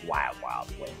 Lance Wild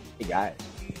Wild West. Hey guys,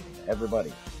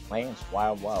 everybody. Lance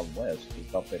Wild Wild West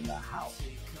is up in the house.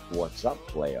 What's up,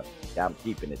 player? I'm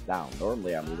keeping it down.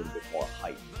 Normally I'm a little bit more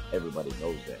hyped. Everybody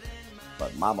knows that.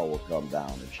 But Mama will come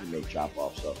down and she may chop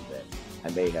off something that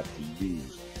I may have to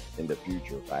use in the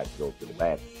future if I have to go to the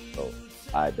bathroom. So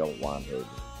I don't want her to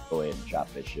go ahead and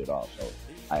chop that shit off. So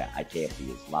I can't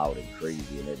be as loud and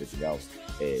crazy and everything else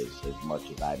as much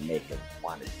as I make it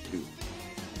want it to do.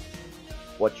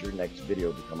 What's your next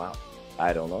video to come out?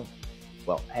 I don't know.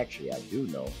 Well, actually, I do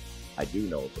know.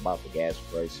 It's about the gas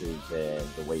prices and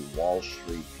the way Wall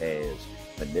Street has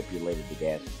manipulated the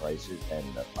gas prices and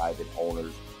the private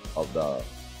owners of the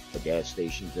gas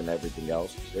stations and everything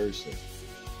else. Seriously.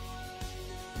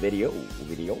 Video.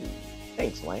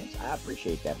 Thanks, Lance. I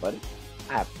appreciate that, buddy.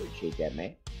 I appreciate that,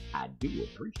 man. I do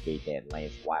appreciate that,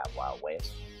 Lance Wild Wild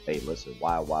West. Hey, listen,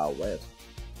 Wild Wild West.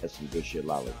 That's some good shit,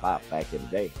 Lollipop, back in the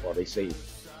day. Well, they say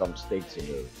some states in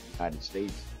the United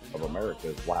States of America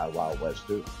is Wild Wild West,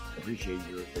 too. Appreciate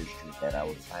your appreciation that. I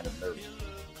was kind of nervous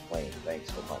playing.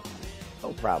 Thanks so much.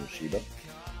 No problem, Sheba.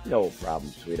 No problem,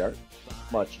 sweetheart.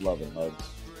 Much love and hugs.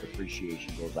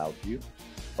 Appreciation goes out to you.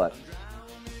 But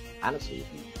honestly,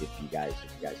 if you guys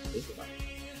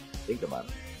think about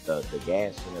it, the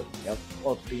gas and everything else,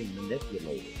 well, it's being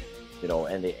manipulated,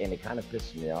 and it kind of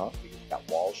pisses me off. You got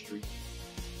Wall Street,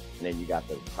 and then you got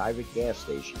the private gas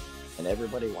station, and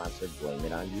everybody wants to blame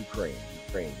it on Ukraine.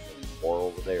 Ukraine, war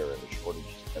over there, and the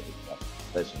shortages and everything else.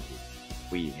 Listen,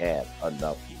 we have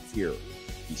enough here.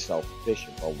 Be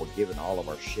self-sufficient, but we're giving all of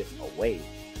our shit away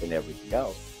and everything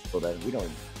else, so that we don't.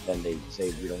 Then they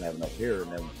say we don't have enough here,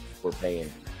 and then we're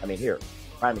paying. I mean, here,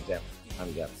 prime example.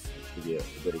 Give you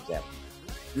a good example.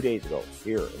 2 days ago,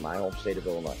 here in my home state of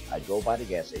Illinois, I drove by the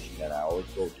gas station that I always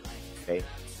go to. Okay,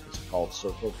 it's called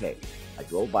Circle K. I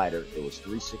drove by there. It was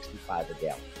 $3.65 a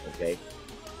gallon. Okay,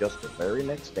 just the very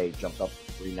next day, jumped up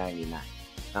to $3.99.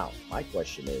 Now, my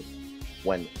question is,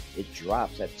 when it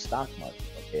drops at the stock market,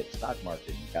 okay, at the stock market,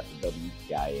 you got the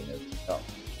WTI and everything else,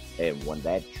 and when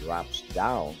that drops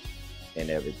down and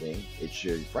everything,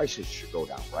 prices should go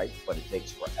down, right? But it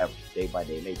takes forever, day by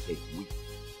day. It may take weeks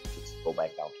to go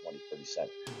back down 20-30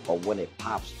 cents. But when it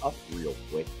pops up real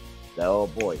quick, oh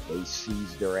boy, they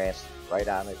seize their ass right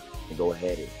on it and go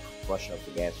ahead and crush up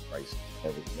the gas price and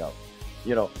everything else.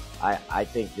 I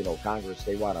think, Congress,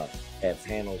 they want to have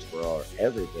panels for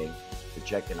everything, for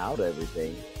checking out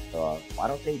everything. Why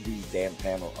don't they do damn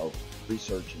panel of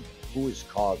researching who is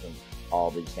causing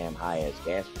all these damn high-ass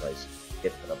gas prices?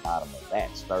 Get to the bottom of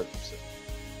that. Start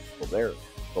so there,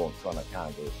 go in front of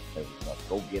Congress and everything else.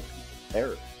 Go get people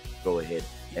there. Go ahead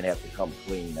and have to come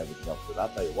clean and everything else. Because I'll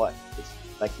tell you what, the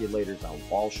speculators on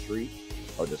Wall Street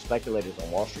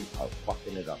are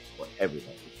fucking it up for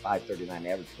everything. It's $5.39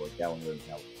 average for a gallon here in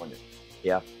California.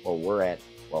 Yeah, well,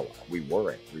 we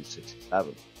were at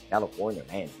 $3.67. California,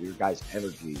 man, your guys'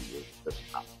 energy is just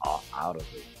out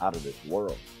of this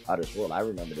world. I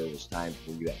remember there was times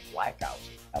when you had blackouts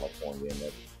in California and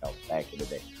everything else back in the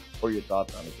day. What are your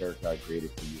thoughts on the character I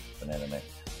created for you, Banana Man?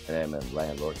 Banana Man,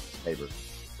 landlord, neighbor,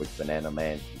 with Banana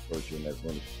Man, referred to him as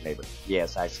Lunatic neighbor.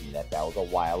 Yes, I seen that. That was a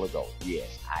while ago.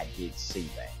 Yes, I did see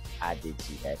that.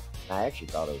 I actually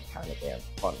thought it was kind of damn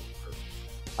funny.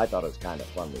 I thought it was kind of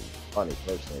funny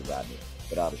personally, Rodney,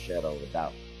 without a shadow of a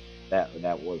doubt.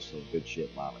 That was some good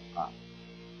shit, Lollipop.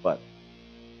 But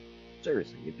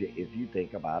seriously, if you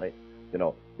think about it,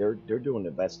 they're doing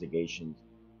investigations.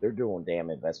 They're doing damn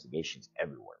investigations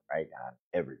everywhere, right? On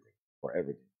everything, for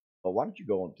everything. But why don't you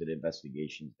go into the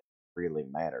investigations that really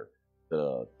matter,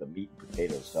 the meat and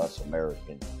potatoes to us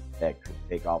Americans that could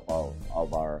take off all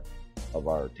of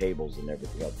our tables and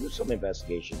everything else? Do some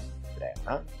investigations for that,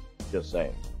 huh? Just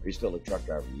saying. Are you still a truck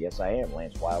driver? Yes, I am.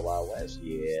 Lance Wild Wild West.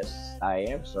 Yes, I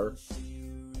am, sir.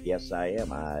 Yes, I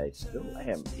am. I still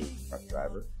am a truck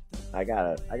driver. I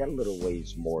got a little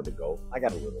ways more to go. I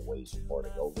got a little ways more to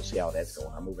go. We'll see how that's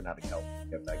going. I'm moving out of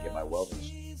California after I get my welding,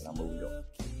 and I'm moving to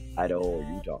Idaho or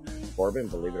Utah. Corbin,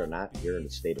 believe it or not, here in the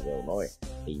state of Illinois,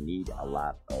 they need a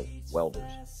lot of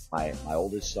welders. My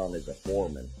oldest son is a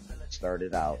foreman.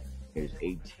 Started out, he was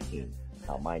 18.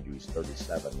 Now, mind you, he's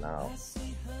 37 now.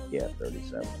 Yeah,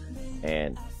 37.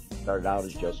 And started out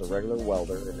as just a regular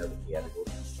welder, and everything. He had to go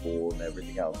to school and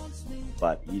everything else.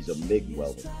 But he's a MIG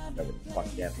welder. Whatever the fuck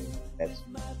that means.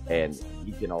 And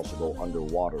he can also go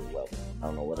underwater welding. I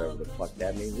don't know whatever the fuck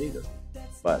that means either.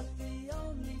 But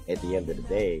at the end of the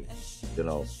day, you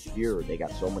know, here they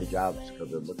got so many jobs because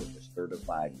they're looking for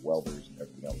certified welders and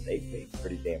everything else. They pay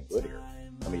pretty damn good here.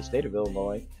 I mean, the state of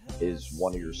Illinois is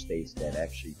one of your states that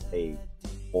actually pay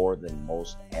more than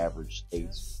most average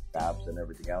states jobs and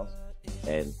everything else.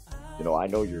 And, you know, I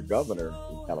know your governor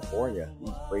in California,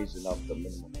 he's raising up the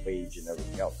minimum wage and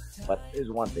everything else. But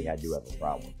there's one thing I do have a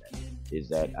problem with that, is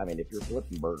that, I mean, if you're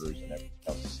flipping burgers and everything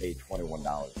else, say $21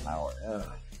 an hour,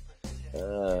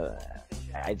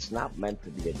 it's not meant to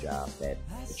be a job that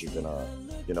you're gonna,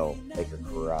 you know, make a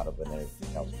career out of and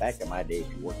everything else. Back in my day, if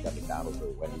you worked at McDonald's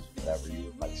or Wendy's or whatever, you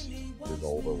were like 16 years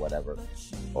old or whatever,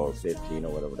 or 15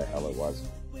 or whatever the hell it was,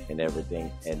 and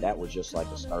everything. And that was just like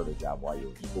a starter job while you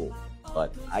were in school.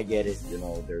 But I get it, you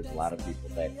know, there's a lot of people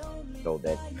that, you know,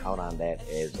 that count on that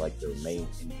as like their main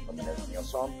income and everything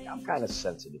else. So I'm kind of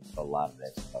sensitive to a lot of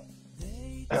that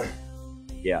stuff.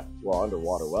 Yeah, well,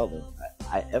 underwater welding,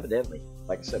 I evidently,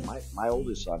 like I said, my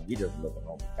oldest son, he doesn't live at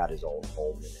home. He got his own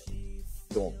home and he's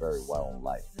doing very well in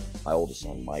life. My oldest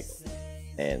son, Michael,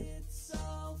 and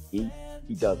he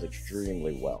does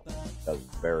extremely well. Does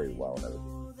very well and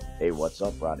everything. Hey, what's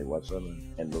up, Rodney? What's up?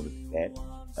 And Lunatic Dad.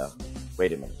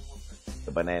 Wait a minute.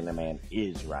 The Banana Man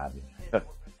is Rodney.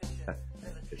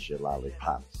 It's your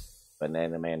lollipops.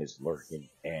 Banana Man is lurking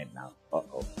and now.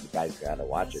 Uh-oh. You guys gotta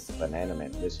watch it. The Banana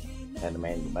Man. Listen, Banana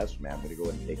Man, you mess with me. I'm gonna go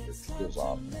ahead and take your shoes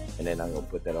off. And then I'm gonna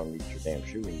put that underneath your damn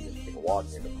shoe and you're gonna take a walk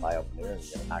and you're gonna fly up in the air and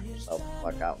you're gonna knock yourself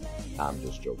the fuck out. I'm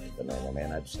just joking, Banana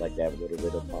Man. I just like to have a little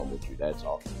bit of fun with you. That's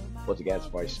all. What's the gas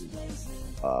prices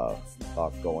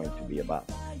talk going to be about?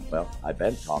 Well, I've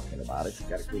been talking about it. You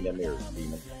gotta clean them ears,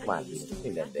 Demon. Come on, Demon.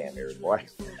 Clean them damn ears, boy.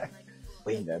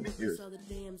 Clean them ears.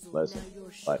 Listen,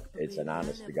 but it's an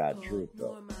honest to God truth,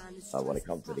 though. When it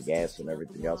comes to the gas and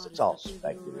everything else, it's all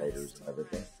speculators and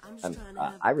everything. And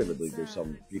I really believe there's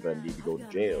some people that need to go to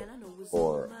jail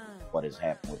for what has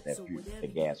happened with the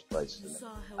gas prices.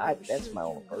 That's my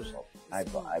own personal. I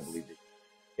believe it's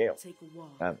jail.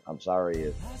 I'm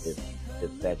sorry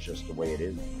if that's just the way it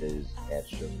is. That's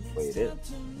just the way it is.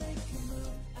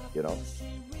 You know.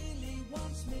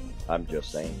 I'm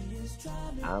just saying.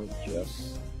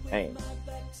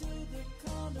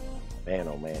 Man,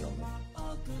 oh man, oh man.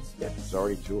 Yeah, it's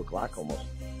already 2 o'clock almost.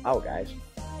 Oh, guys.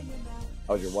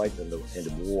 How's your wife and the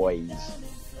boys?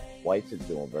 Wife is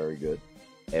doing very good.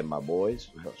 And my boys,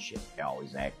 oh shit, they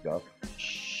always act up.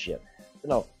 Shit. You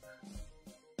know,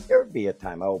 there would be a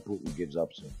time I hope Putin gives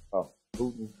up soon. Oh,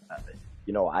 Putin.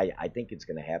 You know, I think it's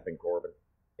going to happen, Corbin.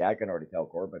 Yeah, I can already tell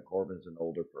Corbin's an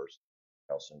older person.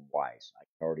 And wise. I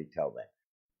can already tell that.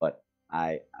 But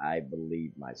I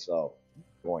believe myself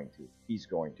he's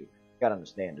going to. You gotta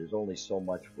understand, there's only so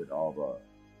much with all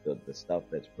the stuff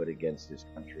that's put against his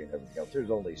country and everything else.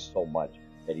 There's only so much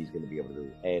that he's going to be able to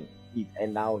do.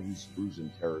 And now he's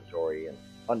losing territory and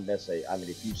unnecessary. I mean,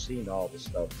 if you've seen all the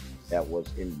stuff that was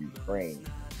in Ukraine,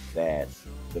 that,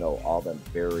 you know, all them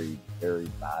buried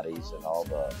bodies and all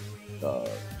the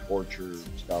torture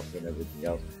stuff and everything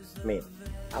else. I mean,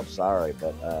 I'm sorry,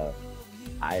 but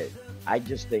I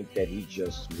just think that me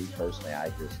personally,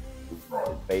 he's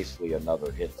basically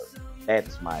another Hitler.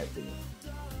 That's my opinion.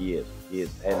 He is.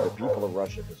 And the people of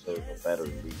Russia deserve a better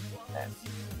leader than that.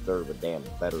 Deserve a damn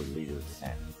better leader than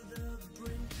that.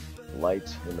 The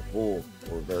lights in the pool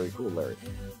were very cool, Larry.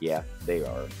 Yeah, they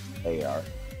are.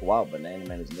 Wow, Banana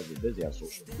Man is never busy on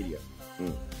social media.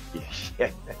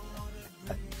 Yeah.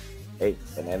 Hey,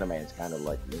 Banana Man's kind of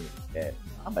like me. Yeah,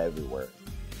 I'm everywhere.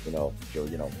 You know,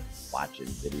 watching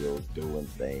videos, doing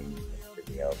things, and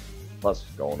everything else. Plus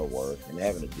going to work and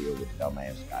having to deal with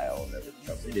dumbass Kyle and everything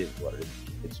else. It is what it is.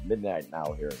 It's midnight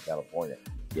now here in California.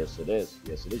 Yes, it is.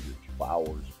 Yes, it is. You're 2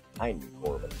 hours behind me,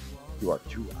 Corbin. You are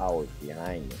 2 hours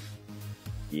behind me.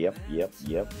 Yep.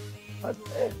 But,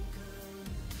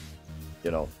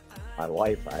 you know, my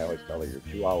wife, I always tell her you're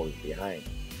 2 hours behind.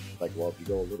 Like, well, if you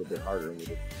go a little bit harder and a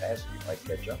little bit faster, you might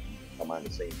catch up. Come on the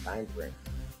same time frame.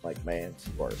 Like, man,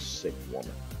 you are a sick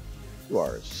woman. You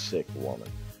are a sick woman.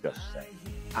 Just saying.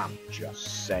 I'm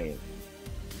just saying.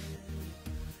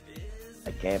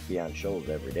 I can't be on shows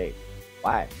every day.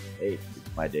 Why? Hey, it's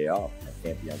my day off. I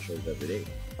can't be on shows every day.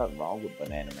 Nothing wrong with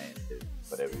Banana Man. Do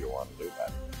whatever you want to do about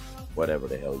it. Whatever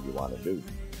the hell you want to do.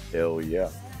 Hell yeah.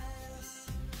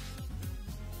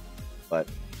 But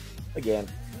again,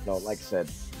 like I said,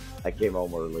 I came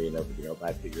home early and everything else.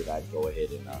 I figured I'd go ahead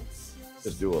and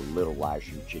just do a little live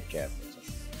shoot chit chat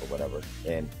or whatever.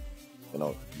 And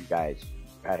you guys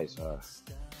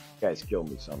kill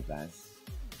me sometimes.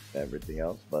 Everything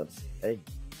else, but hey,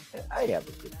 I have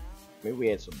a good. I mean, we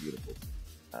had some beautiful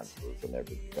times and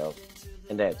everything else,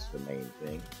 and that's the main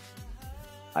thing.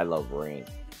 I love rain.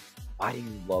 Why do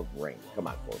you love rain? Come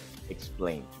on, Corbin.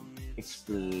 Explain to me.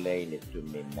 Explain it to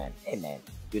me, man. Hey, man,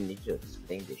 you need to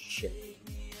explain this shit.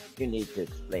 You need to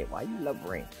explain why you love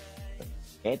rain.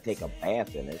 Can't take a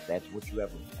bath in it. That's what you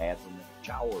have a bath in the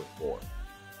shower for.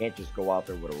 Can't just go out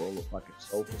there with a roll of fucking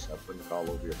soap and stuff, putting it all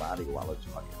over your body while it's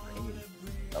fucking raining.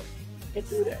 No, can't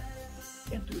do that.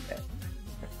 Can't do that.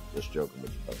 Just joking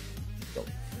with you, so,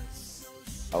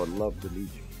 I would love to meet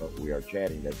you, but we are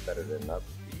chatting. That's better than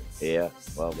nothing. Yeah,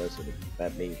 well, listen, if you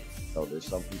met me, there's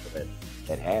some people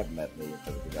that have met me and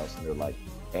everything else, and they're like,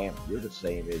 damn, you're the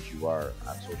same as you are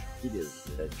on social media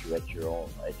that you at your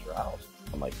house.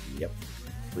 I'm like, yep,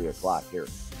 3 o'clock here.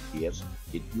 Yes,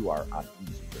 you are on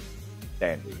Eastern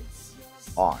Standard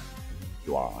Time.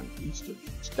 You are on Eastern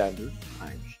Standard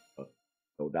Time.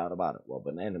 No doubt about it. Well,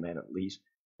 Banana Man, at least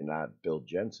you're not Bill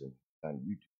Jensen on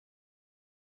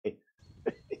YouTube.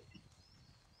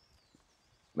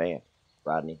 Man,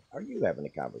 Rodney, are you having a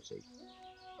conversation?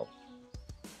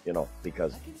 Oh,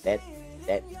 because that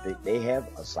they have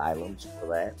asylums for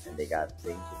that, and they got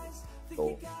things that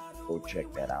go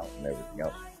check that out and everything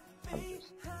else.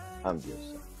 I'm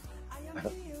just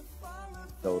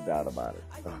no doubt about it.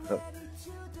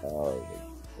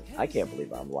 I can't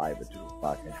believe I'm live at 2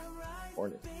 o'clock in the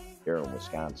morning here in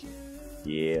Wisconsin.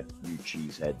 Yeah, you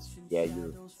cheeseheads. Yeah,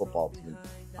 your football team,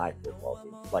 my football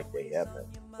team, like they have been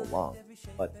so long.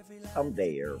 But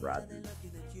someday Aaron Rodgers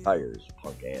tires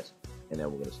punk ass, and then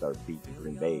we're going to start beating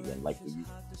Green Bay again like we used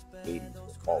to in the 80s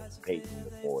with Paul Payton and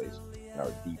the boys, and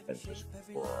our defense just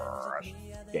crushed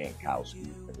Jankowski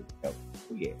and everything else.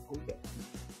 Oh yeah.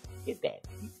 He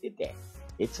did that.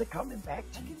 It's coming back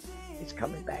to you. It's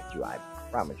coming back to you. I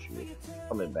promise you. It's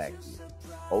coming back to you.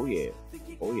 Oh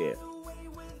yeah.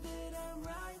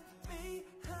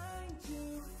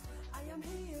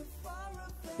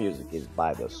 Music is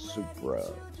by the Supra.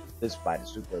 This by the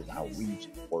Supra is our Weeds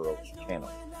World's channel.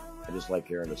 I just like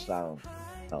hearing the sound.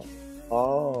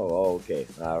 Oh, okay.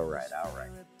 All right.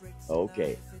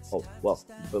 Okay. Oh, well,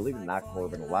 believe it or not,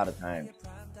 Corbin, a lot of times,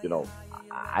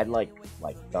 I like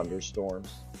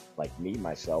thunderstorms. Like me,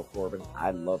 myself, Corbin,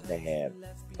 I love to have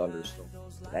thunderstorms.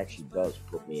 It actually does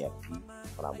put me at peace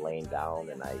when I'm laying down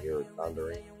and I hear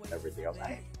thundering and everything else.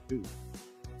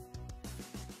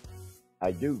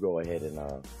 I do go ahead and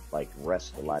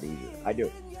rest a lot easier. I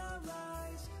do.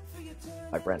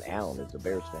 My friend Alan is a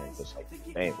Bears fan, just like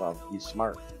me. Well, he's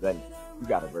smart. Then you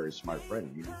got a very smart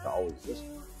friend. You need to always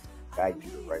listen, guide you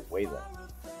the right way. Then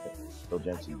Bill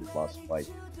Jensen just lost the fight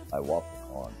by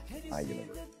Waffle on my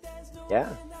universe.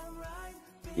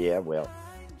 Yeah, well,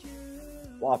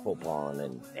 Waffle Pawn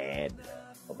and Dad,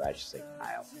 I should say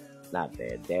Kyle, not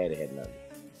Dad. Dad had nothing.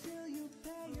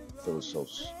 It was so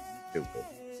stupid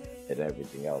and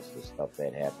everything else, the stuff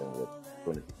that happened with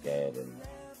Lunatic Dad and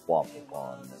Waffle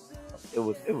Pawn.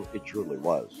 It truly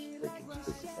was freaking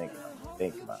stupid.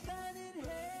 Think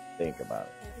about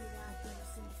it.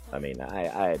 I mean,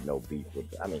 I had no beef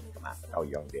with. I mean, come on, look how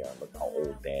young they are. Look how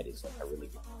old Dad is. Like, I really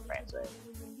get trans.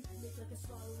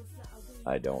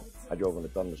 I don't. I drove in a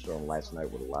thunderstorm last night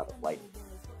with a lot of lightning.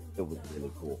 It was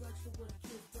really cool.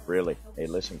 Really. Hey,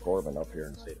 listen, Corbin, up here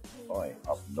in the state of Illinois,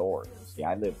 up north. See,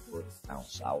 I live down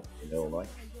south in Illinois,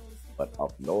 but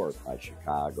up north by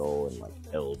Chicago and like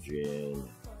Elgin,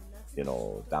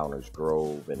 Downers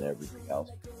Grove and everything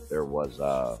else, there was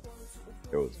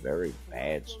very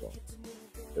bad storm.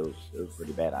 It was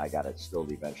pretty bad. I got to still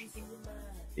eventually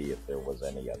see if there was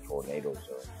any tornadoes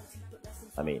or.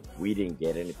 I mean, we didn't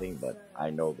get anything, but I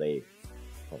know they.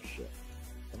 Oh shit!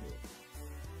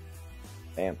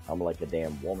 Damn, I'm like a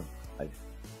damn woman.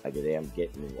 I get damn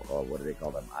getting what do they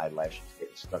call them? Eyelashes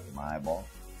getting stuck in my eyeball.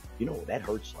 That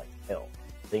hurts like hell.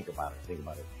 Think about it.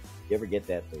 You ever get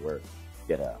that to where you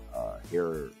get a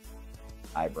hair,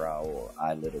 eyebrow or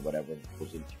eyelid or whatever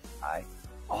goes into your eye?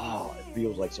 Oh, it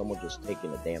feels like someone just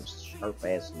taking a damn sharp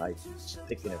ass knife and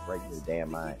sticking it right in your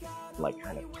damn eye, and like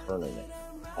kind of turning it.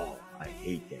 Oh, I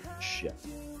hate that shit.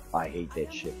 I hate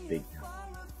that shit big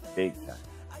time. Big time.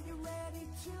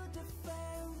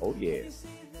 Oh, yeah.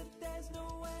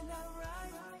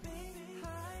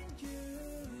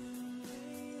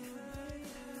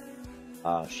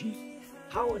 She,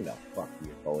 how in the fuck do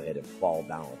you go ahead and fall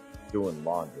down doing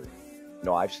laundry?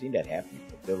 No, I've seen that happen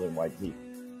to Dylan White Meat.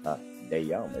 Uh, they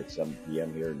It's 7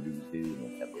 p.m. here in New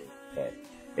Zealand. That,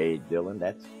 hey, Dylan,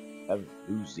 that's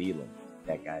New Zealand.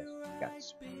 That guy's got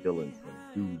Dylan from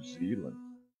New Zealand.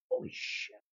 Holy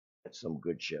shit. That's some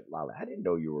good shit, Lala. I didn't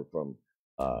know you were from,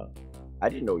 uh,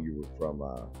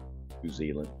 New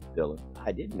Zealand, Dylan.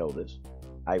 I didn't know this.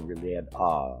 I really had,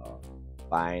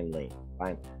 finally,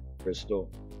 fine. Crystal,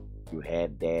 you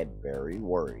had Dad very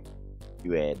worried.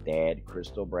 You had Dad,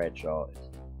 Crystal Bradshaw, is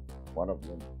one of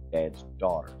them, Dad's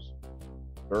daughters.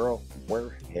 Girl,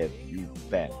 where have you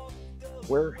been?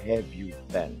 Where have you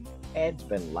been? Dad's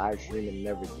been live streaming and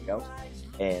everything else,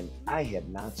 and I have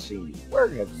not seen you. Where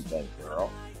have you been,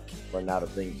 girl? Run out of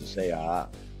things to say.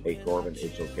 Hey, Corbin,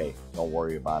 it's okay. Don't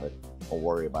worry about it. Don't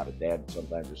worry about it. Dad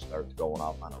sometimes just starts going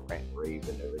off on a rant, rave,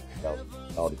 and everything else.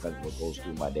 It all depends what goes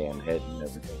through my damn head and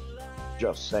everything.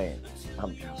 Just saying.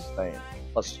 I'm just saying.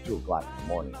 Plus, it's 2 o'clock in the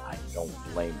morning. I don't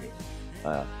blame you.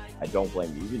 I don't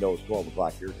blame you. Even though it's 12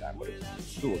 o'clock your time, but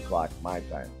it's 2 o'clock my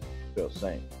time. Just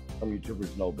saying. Some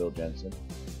YouTubers know Bill Jensen,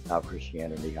 now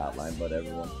Christianity Hotline, but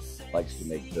everyone likes to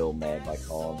make Bill mad by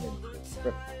calling him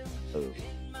Christian.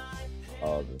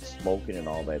 The smoking and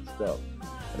all that stuff.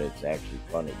 But it's actually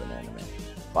funny, Banana Man.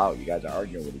 Wow, you guys are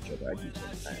arguing with each other. I do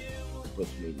sometimes. It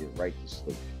puts me right to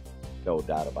sleep. No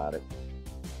doubt about it.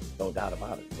 No doubt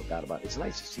about it. No doubt about it. It's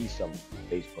nice to see some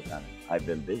Facebook on it. I've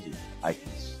been busy. I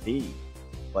can see.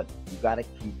 But you got to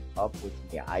keep up with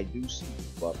me. I do see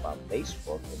you up on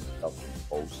Facebook and stuff you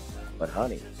post. But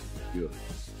honey, you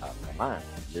come on.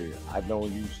 I've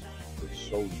known you since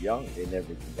so young and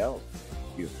everything else.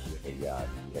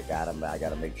 I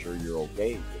gotta make sure you're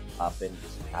okay. You pop in,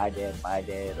 hi dad, bye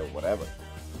dad, or whatever.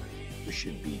 You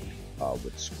should be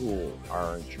with school,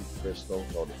 aren't you, Crystal?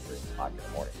 Go to 3 o'clock in the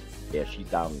morning. Yeah, she's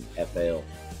down in FL,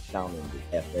 down in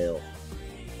the FL.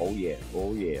 Oh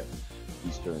yeah.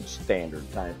 Eastern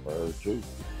Standard Time for her too.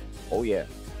 Oh yeah.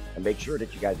 And make sure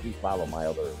that you guys do follow my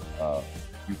other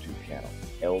YouTube channel,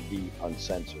 LB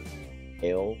Uncensored.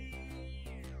 L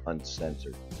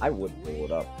Uncensored. I would pull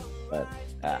it up, but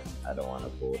I don't want to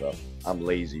pull it up. I'm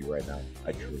lazy right now.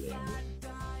 I truly am.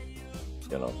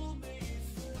 You know.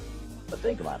 But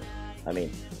think about it. I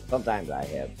mean, sometimes I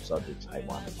have subjects I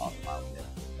want to talk about and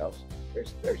everything else.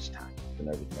 There's time and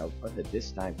everything else. But at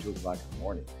this time, 2 o'clock in the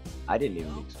morning, I didn't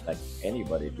even expect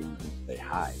anybody to even say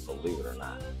hi, believe it or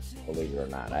not. Believe it or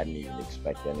not. I didn't even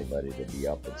expect anybody to be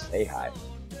up and say hi.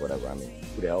 Whatever. I mean,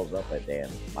 who the hell's up at damn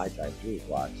my time, 2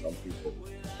 o'clock? Some people,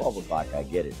 12 o'clock, I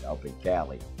get it, up in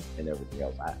Cali and everything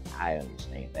else. I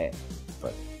understand that.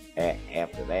 But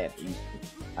after that, Eastern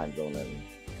time zone,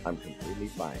 I'm completely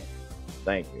fine.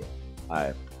 Thank you.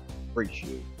 I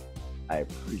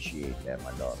appreciate that,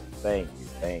 my daughter. Thank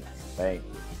you.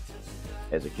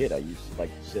 As a kid, I used to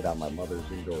like to sit on my mother's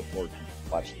indoor porch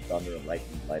and watch the thunder and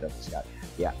lightning light up the sky.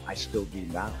 Yeah, I still do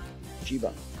now.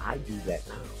 Sheba, I do that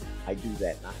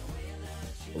now.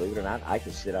 Believe it or not, I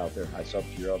can sit out there. I sub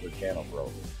to your other channel,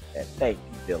 bro. And thank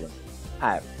you, Dylan.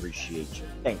 I appreciate you.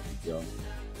 Thank you,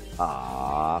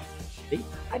 Dylan. See,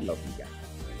 I love you guys.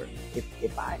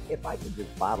 If I could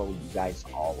just bottle you guys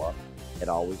all up and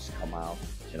always come out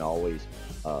and always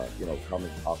come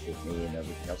and talk with me and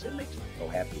everything else, it makes me so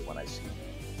happy when I see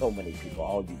so many people,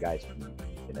 all you guys and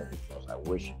everything else. I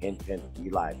wish Hint,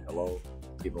 Eli, hello,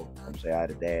 people come say hi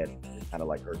to Dad. It kind of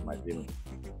like hurts my feelings.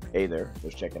 Hey there,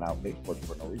 was checking out Facebook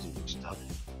for no reason. You're stuck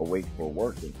awake for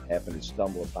work and happened to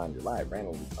stumble upon your live.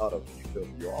 Randomly thought of you. Feel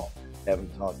you all.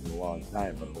 Haven't talked in a long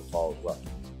time, but hope all is well.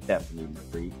 Definitely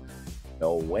free.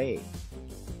 No way.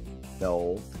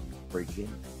 No freaking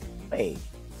way.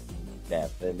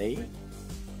 Stephanie.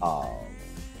 Oh,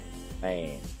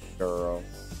 man, girl.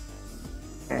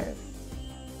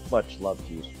 Much love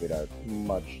to you, sweetheart.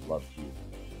 Much love to you.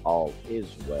 All is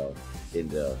well in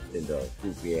the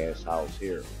goofy ass house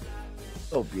here.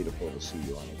 So beautiful to see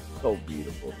you on it. So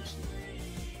beautiful to see you.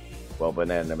 Well,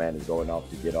 Banana Man is going off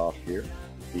to get off here.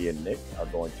 Me and Nick are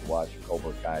going to watch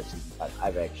Cobra Kai season 5.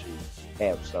 I've actually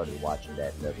have started watching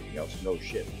that and everything else. No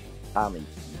shit. Tommy,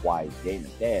 Wise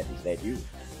Gaming. Dad, is that you?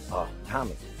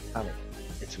 Tommy,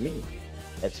 it's me.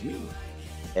 That's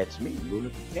me,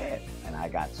 Lunatic Dad. And I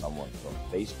got someone from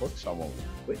Facebook, someone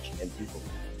from Twitch, and people.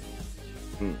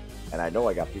 And I know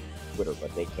I got people from Twitter,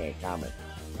 but they can't comment.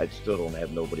 I still don't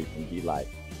have nobody from D-Live.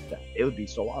 It would be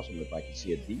so awesome if I could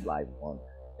see a D-Live one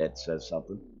that says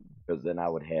something, because then I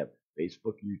would have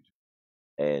Facebook, YouTube,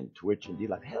 and Twitch and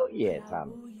D-Live. Hell yeah,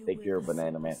 Tommy. Take care of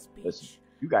Banana Man. Listen,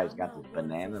 You guys got this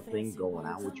banana thing going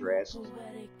on with your asses.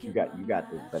 You got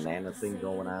this banana thing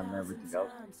going on and everything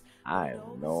else. I have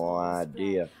no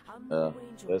idea. Uh,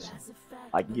 Listen,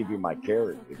 I can give you my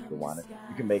carrot if you want it.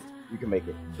 You can make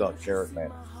it the carrot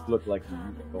man. You look like you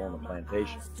used to own a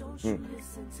plantation. Hmm.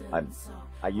 I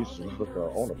I used to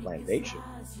own a plantation.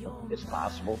 It's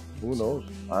possible. Who knows?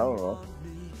 I don't know.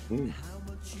 Hmm.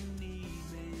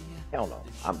 Hell no.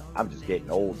 I'm just getting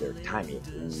old there. Tiny,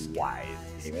 wise,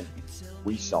 Damon.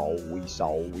 We saw.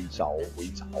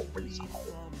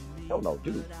 Hell no,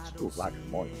 dude. It's 2 o'clock in the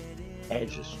morning.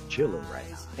 Ed's just chilling right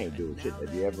now. I ain't doing shit.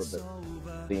 Have you ever been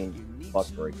seen buck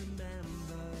breaking?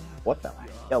 What the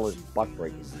hell is buck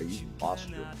breaking? Are you lost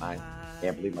your mind?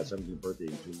 Can't believe my 17th birthday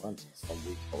in 2 months. 1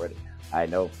 week already. I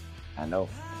know.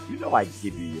 You know I'd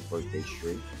give you your birthday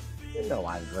stream. You know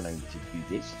I'm going to do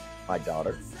this. My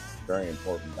daughter. Very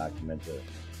important documentary.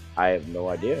 I have no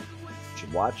idea. You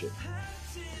should watch it.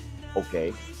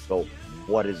 Okay, so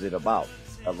what is it about?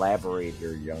 Elaborate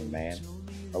here, young man.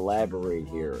 Elaborate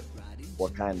here.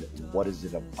 What is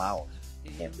it about?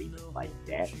 Can't leave it like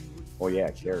that. Oh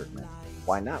yeah, carrot man.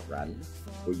 Why not, Rodney?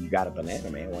 Well, you got a banana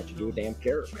man. Why don't you do a damn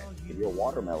carrot man? Give you a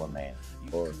watermelon man.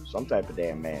 Or some type of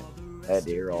damn man. I had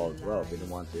to hear all as well. If you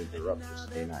didn't want to interrupt,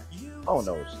 just stay nice. Oh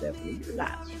no, Stephanie, you're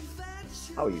not.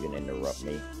 How are you gonna interrupt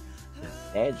me?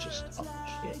 Dad's just talking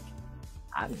shit.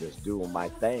 I'm just doing my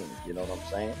thing. You know what I'm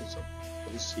saying? So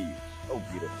let me see you. So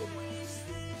beautiful.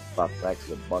 About facts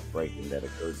of buck breaking that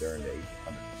occurred during the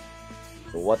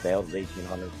 1800s. So what the hell does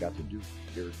 1800s got to do with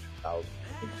the year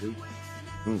 2002?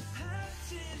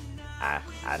 I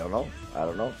don't know.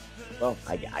 Well,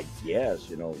 I guess,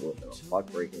 with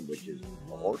buck breaking, which is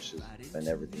the horses and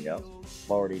everything else.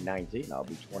 I'm already 19. I'll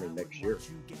be 20 next year.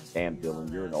 Damn,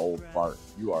 Dylan, you're an old fart.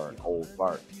 You are an old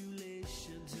fart.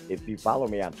 If you follow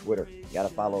me on Twitter, you gotta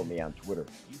follow me on Twitter.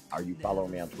 Are you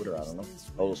following me on Twitter? I don't know.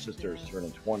 My little sister is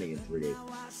turning 20 in 3 days.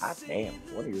 God damn,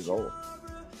 20 years old.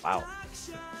 Wow.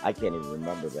 I can't even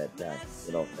remember that time.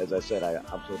 As I said,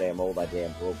 I'm so damn old, I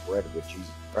damn broke bread with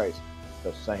Jesus Christ.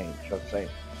 Just saying. I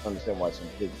understand why some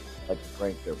kids like to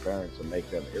prank their parents and make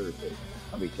them irritated.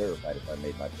 I'd be terrified if I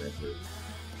made my parents irritated.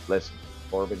 Listen,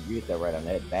 Corbin, you hit that right on the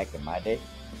head. Back in my day,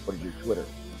 what is your Twitter?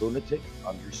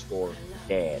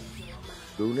 Lunatic_Dad.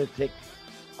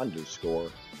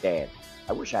 Lunatic_Dad.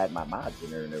 I wish I had my mods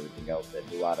in there and everything else that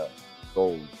knew how to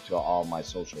go to all my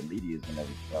social medias and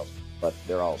everything else, but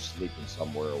they're all sleeping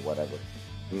somewhere or whatever.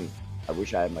 I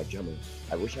wish I had my Gemma.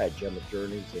 I wish I had Gemma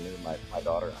Journeys in there. My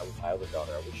daughter. I was my other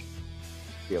daughter. I wish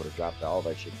I'd be able to drop all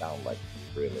that shit down like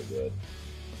really good.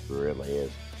 It really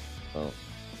is.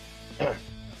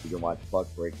 You can watch buck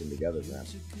breaking together,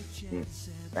 Grandpa.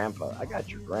 Grandpa, I got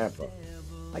your grandpa.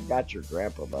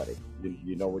 Buddy.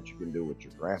 You know what you can do with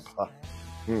your grandpa.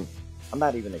 I'm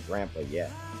not even a grandpa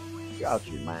yet. You're out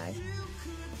your mind.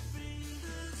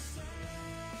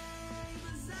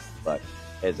 But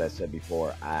as I said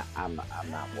before, I'm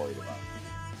not worried about it.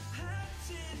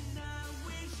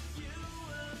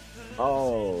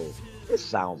 Oh, this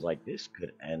sounds like this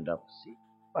could end up. See, you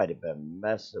might have been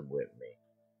messing with me.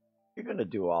 You're gonna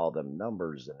do all them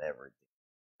numbers and everything.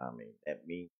 I mean, that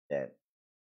means that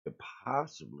you could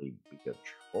possibly be a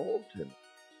troll to me.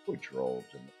 Who troll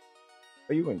to me?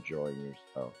 Are you enjoying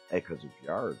yourself? Because if you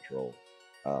are a troll,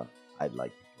 I'd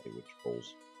like to play with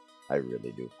trolls. I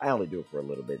really do. I only do it for a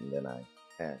little bit, and then I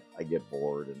get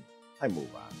bored and I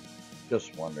move on.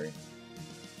 Just wondering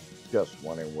where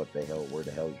the hell you're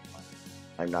finding.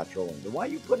 I'm not trolling. Then why are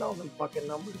you putting all them fucking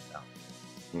numbers down?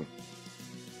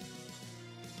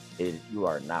 You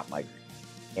are not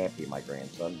can't be my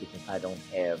grandson because I don't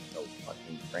have no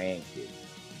fucking grandkids.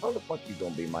 How the fuck you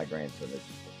gonna be my grandson?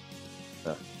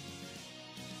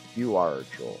 You are a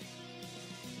troll.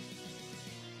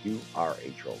 You are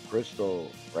a troll.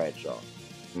 Crystal Bradshaw.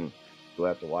 You'll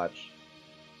have to watch.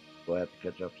 We'll have to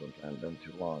catch up sometime. Been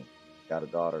too long. Got a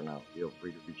daughter now. Feel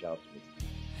free to reach out to me.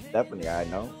 Stephanie, I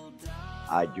know.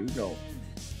 I do know.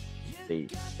 See,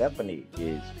 Stephanie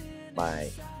is my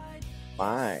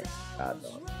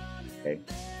goddaughter. Okay?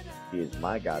 She is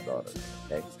my goddaughter.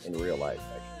 Okay? In real life,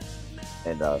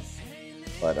 actually. And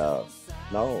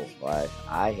no,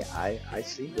 I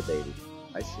see the baby.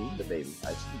 I see the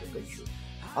picture.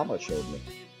 Mama showed me,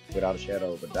 without a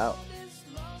shadow of a doubt.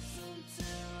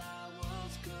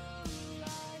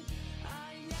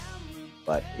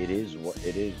 But it is what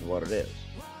it is.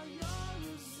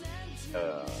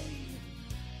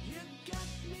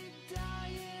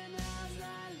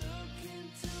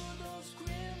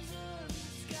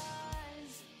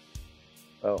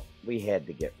 Well, we had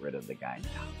to get rid of the guy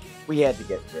now. We had to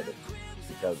get rid of him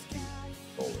because he was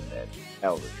stolen that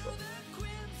elder truck.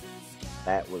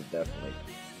 That was definitely.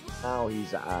 Now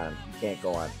he's on. He can't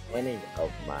go on any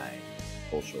of my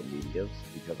social medias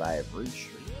because I have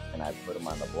restricted and I put him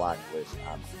on the block list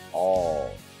on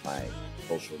all my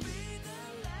social media.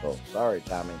 So sorry,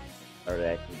 Tommy. Started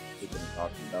acting stupid and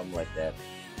talking dumb like that.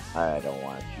 I don't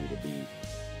want you to be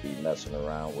messing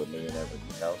around with me and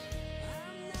everything else.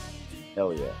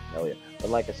 Hell yeah, hell yeah. But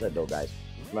like I said though, guys,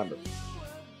 remember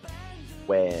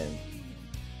when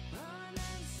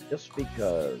just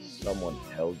because someone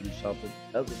tells you something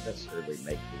doesn't necessarily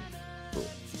make it true.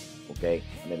 Okay?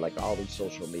 I mean, like all these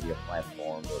social media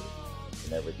platforms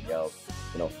and everything else.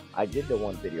 I did the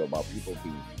one video about people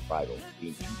being tribal,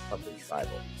 being too fucking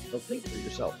tribal. Don't think for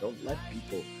yourself. Don't let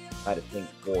people try to think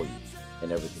for you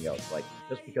and everything else. Like,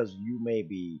 just because you may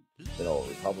be,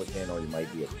 Republican or you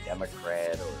might be a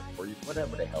Democrat or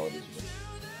whatever the hell it is,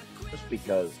 just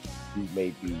because you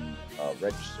may be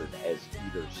registered as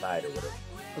either side or whatever,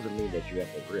 doesn't mean that you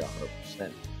have to agree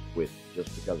 100% with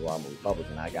just because, well, I'm a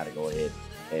Republican, I got to go ahead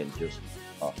and just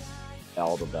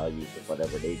all the values of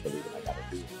whatever they believe in, I got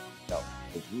to do.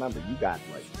 Because remember, you got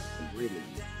like some really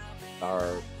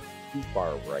too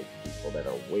far right people that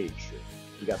are way extreme.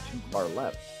 You got too far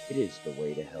left. It is the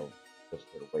way to hell, just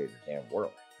to the way of the damn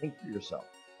world. Think for yourself,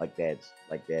 like Dad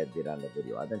did on the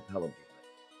video. I've been telling people,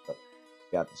 but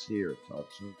got to see her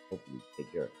talk soon. Hopefully, take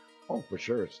care. Oh, for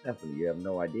sure, Stephanie. You have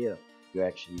no idea. You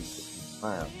actually make me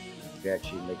smile. You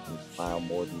actually make me smile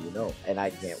more than you know. And I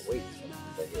can't wait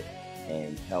to hit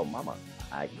and tell Mama.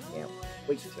 I can't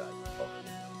wait to tell her.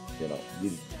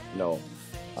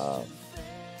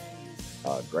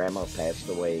 Grandma passed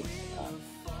away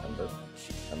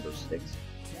November 6th,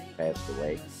 passed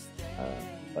away.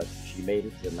 But she made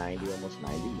it to 90, almost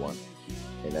 91,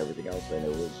 and everything else. And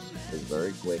it was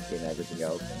very quick and everything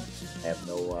else. And have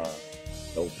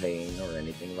no pain or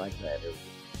anything like that. It was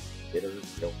hit her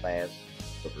real fast,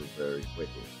 took her very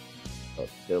quickly. But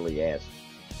Billy asked,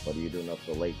 "What are you doing up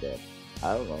so late, Dad?"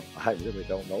 I don't know. I really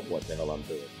don't know what the hell I'm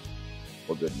doing.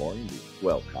 Well, good morning to you.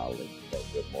 Well, Colleen,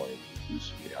 good morning to you,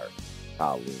 sweetheart.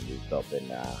 Colleen is up in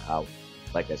the house.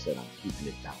 Like I said, I'm keeping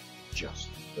it down just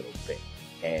a little bit.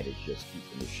 And it's just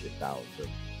keeping this shit down just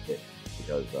a bit.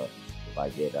 Because if I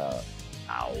get out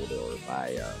or if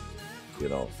I,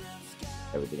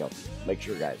 everything else, make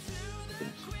sure, guys, you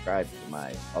can subscribe to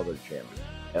my other channel,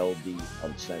 LD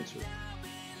Uncensored.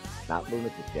 Not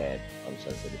Lunatic Dad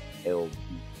Uncensored, it's LD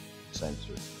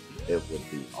Uncensored. It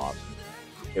would be awesome.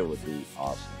 It would be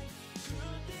awesome.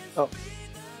 So,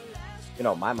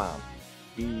 my mom,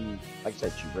 like I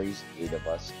said, she raised 8 of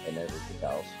us and everything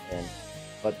else,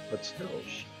 but still,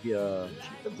 she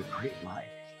lived a great life.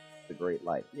 A great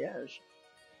life. Yeah, she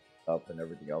up and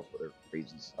everything else with her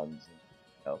crazy sons and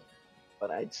everything else.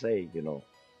 But I'd say, 2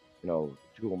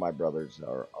 of my brothers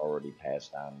are already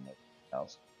passed on and everything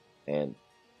else, and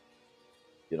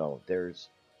there's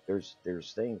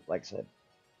things like I said,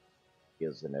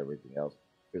 is and everything else.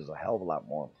 There's a hell of a lot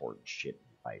more important shit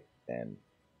in life than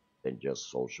just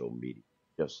social media.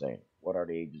 Just saying. What are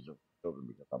the ages of children?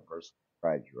 Because I'm personally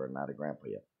surprised you are not a grandpa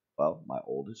yet. Well, my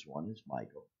oldest one is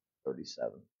Michael,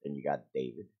 37. Then you got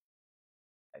David,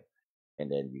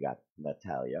 and then you got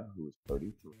Natalia, who is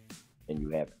 33. And you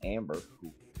have Amber, who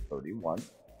is 31.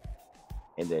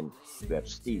 And then you have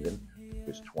Steven,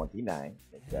 who is 29.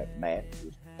 And you have Matt, who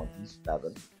is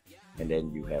 27. And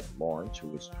then you have Lawrence,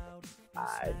 who is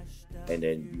 25. And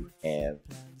then you have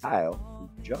Kyle, who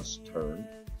just turned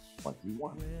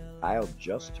 21. Kyle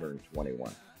just turned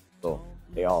 21. So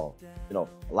they all, a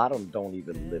lot of them don't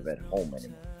even live at home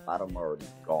anymore. A lot of them are already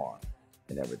gone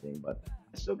and everything. But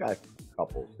I still got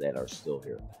couples that are still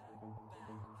here.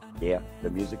 Yeah, the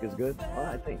music is good. Well,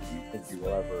 I think you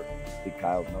will ever see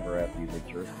Kyle's number after you make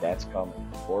sure that's coming.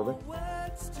 Corbin,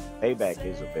 payback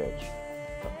is a bitch.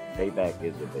 Payback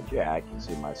is a bitch. Yeah, I can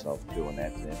see myself doing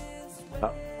that to him.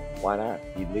 Why not?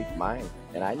 He leaked mine,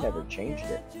 and I never changed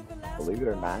it. Believe it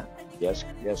or not. Yes,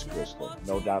 Crystal.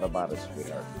 No doubt about it,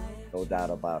 sweetheart. No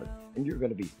doubt about it. And you're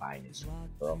going to be fine as well,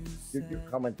 girl. You're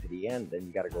coming to the end, then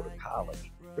you got to go to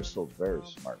college. Crystal's very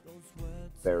smart.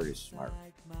 Very smart.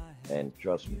 And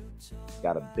trust me,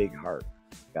 got a big heart.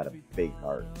 Got a big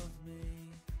heart.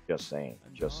 Just saying.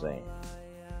 Just saying.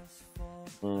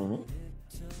 Mm-hmm.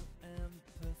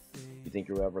 You think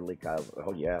you'll ever leak Kyle?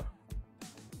 Oh, yeah.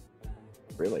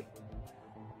 Really?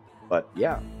 But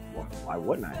yeah, why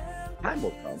wouldn't I? Time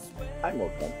will come. Time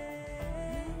will come.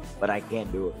 But I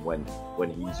can't do it when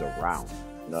he's around.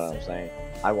 You know what I'm saying?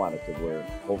 I want it to where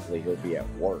hopefully he'll be at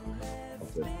work.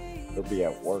 He'll be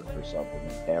at work or something,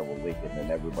 and Dad will leak it, and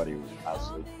then everybody will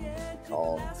constantly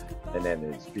call him. And then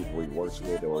his people he works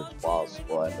with or his boss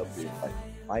will end up being like,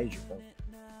 "Why is your phone?"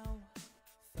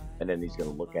 And then he's gonna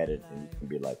look at it and he's gonna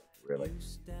be like, really,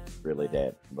 really,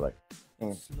 Dad? I'm like,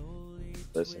 hmm.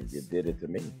 Listen, you did it to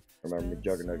me. Remember,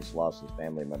 McJuggernuggets lost his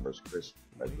family members, Chris,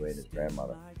 Ray, his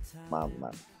grandmother, mom.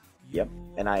 Yep.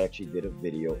 And I actually did a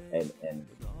video,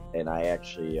 and I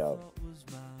actually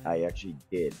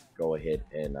did go ahead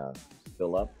and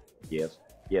still up. Yes,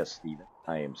 yes, Steven,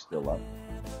 I am still up.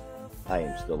 I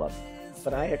am still up.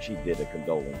 But I actually did a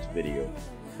condolence video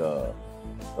to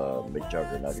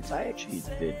McJuggernuggets. I actually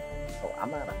did. Oh,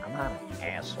 I'm not an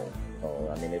asshole.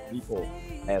 I mean, if people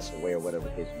pass away or whatever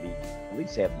it is, at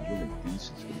least have the human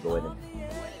decency to go in and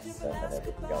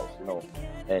everything else, you know.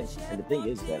 And the thing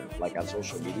is that, like on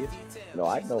social media, you know,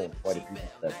 I've known quite a few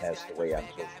people that passed away on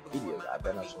social media. I've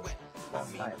been on social media for a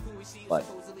long time, but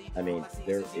I mean,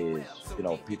 there is, you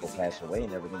know, people pass away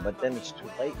and everything, but then it's too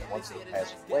late. Once they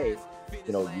pass away,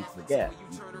 you know, you forget.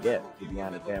 To be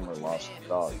on the camera, lost his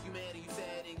dog.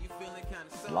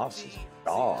 Lost his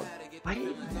dog. Why did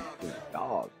he lose his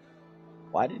dog?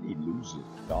 Why did he lose his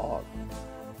dog?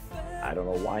 I don't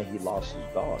know why he lost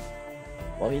his dog.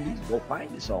 Well, he needs to go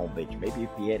find his own bitch. Maybe if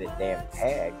he had a damn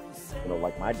tag, you know,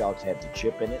 like my dogs have the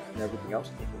chip in it and everything else,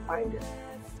 they can find it.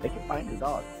 They can find the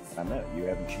dog. I know you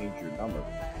haven't changed your number.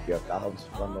 You have thousands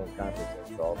of unknown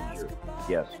contacts after all these years.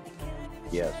 Yes,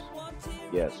 yes,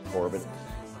 yes, Corbin.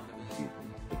 You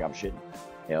think I'm shitting?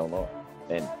 Hell no.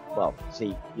 And, well,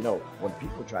 see, you know, when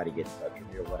people try to get in touch with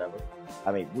me or whatever,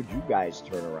 I mean, would you guys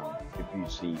turn around if you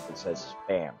see it says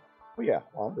spam? Oh, yeah,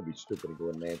 well, I'm going to be stupid and go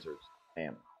and answer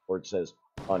spam. Or it says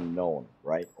unknown,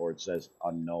 right? Or it says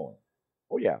unknown.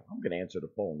 Oh, yeah, I'm going to answer the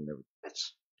phone and everything.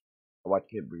 I watch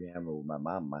Kid Brianna with my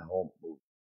mom, my home movie.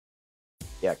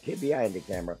 Yeah, Kid behind the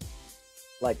camera.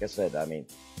 Like I said, I mean,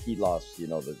 he lost, you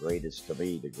know, the greatest, to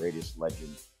me, the greatest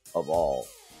legend of all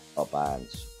up on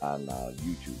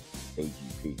YouTube,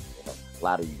 AGP. You know, a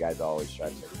lot of you guys always try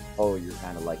to say, oh, you're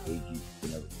kind of like AGP. You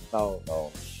know,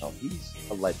 no, he's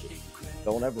a legend.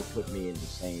 Don't ever put me in the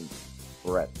same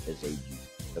breath as AGP,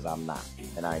 because I'm not,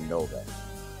 and I know that.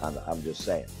 I'm just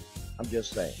saying. I'm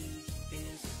just saying.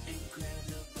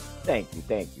 Thank you,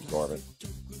 Corbin.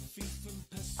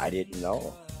 I didn't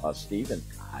know. Steven,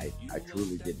 I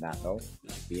truly did not know.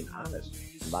 Being honest,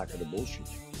 I'm not going to bullshit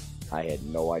you. I had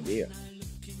no idea.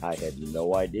 I had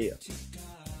no idea.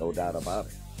 No doubt about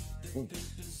it.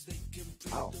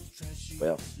 Wow.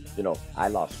 Well, you know, I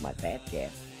lost my fat cat.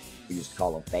 We used to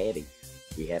call him Fatty.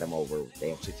 We had him over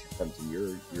damn 60, 70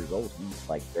 years old. He's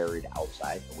like buried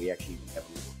outside. And we actually have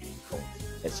a little phone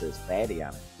that says Fatty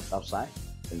on it outside.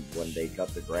 And when they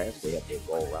cut the grass, they have to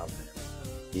go around there.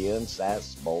 The inside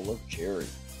bowl of cherry.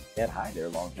 That high there a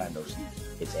long time no see.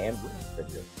 It's Andrew.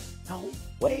 No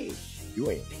way. You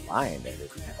ain't lying. That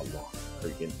it's been a long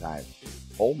freaking time.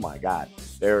 Oh my God.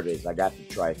 There it is. I got the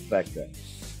trifecta.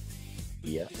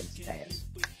 Yeah, it's ass.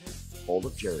 Bowl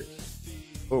of cherries.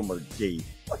 Boomer D.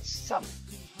 What's up,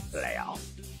 player?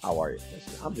 How are you?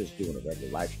 Listen, I'm just doing a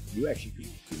regular live. You actually could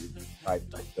do the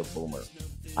trifecta Boomer.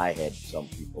 I had some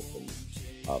people from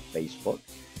Facebook,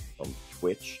 from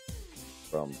Twitch,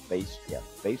 from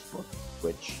Facebook,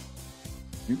 Twitch,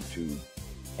 YouTube,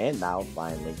 and now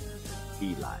finally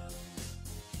Live.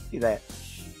 See that?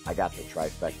 I got the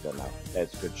trifecta now.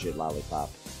 That's good shit,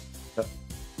 Lollipop.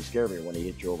 You scared me when he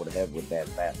hit you over the head with that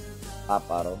fat pop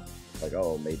bottle. Like,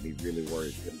 oh, it made me really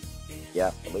worried. Yeah,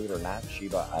 believe it or not,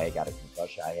 Sheba, I got a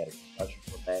concussion. I had a concussion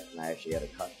from that, and I actually had a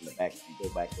cut in the back. If you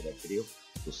go back to that video,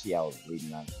 you'll see I was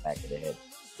bleeding on the back of the head.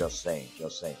 Just saying.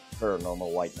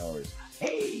 Paranormal white noise.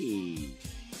 Hey,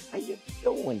 how you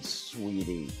doing,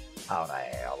 sweetie? How the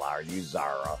hell are you,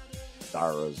 Zara?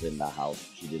 Zara's in the house.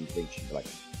 She didn't think she'd be like,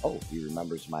 oh, he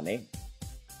remembers my name.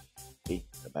 See,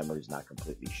 the memory's not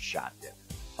completely shot yet.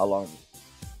 How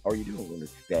are you doing,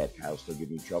 Lunatic Dad? Kyle still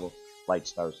giving you trouble? Light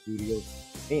Star Studios.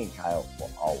 Me and Kyle will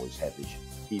always have issues.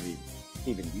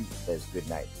 Even you says good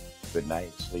night. Good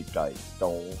night, sleep tight.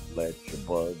 Don't let your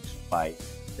bugs bite.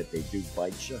 If they do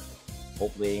bite you,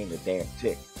 hopefully it ain't a damn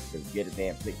tick. If you get a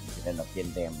damn tick, you can end up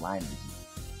getting damn Lyme disease.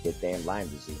 Get damn Lyme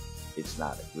disease. It's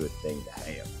not a good thing to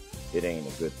have. It ain't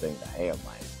a good thing to have,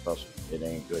 man. Trust me, it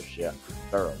ain't good shit.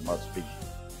 Sarah must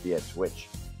be a Twitch.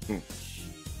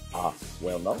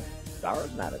 Well, no.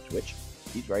 Sarah's not a Twitch.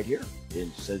 He's right here.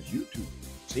 It says YouTube.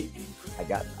 See, it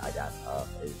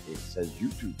says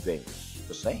YouTube thing.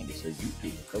 Just saying, it says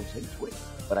YouTube. It doesn't say Twitch.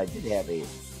 But I did have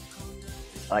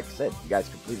like I said, you guys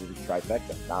completed the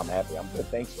trifecta. Now I'm happy. I'm good.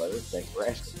 Thanks, Larry. Thanks for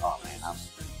asking. Oh, man,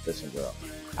 listen, girl.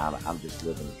 I'm just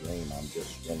living the dream. I'm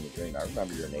just living the dream. I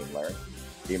remember your name, Larry.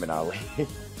 Demon Ali.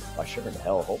 I sure in the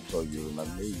hell hope so. You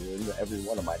remember me. You're in every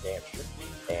one of my damn shit.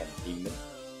 Damn demon.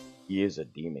 He is a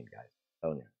demon, guys. I'm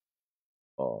telling you.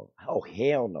 Oh,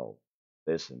 hell no.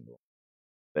 Listen,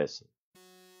 listen.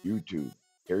 YouTube.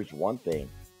 Here's one thing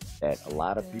that a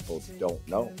lot of people don't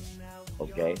know.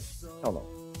 Okay? No,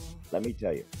 no. Let me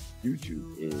tell you,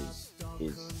 YouTube is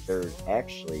they're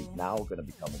actually now going to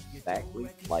become exactly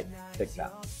like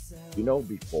TikTok. You know,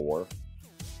 before,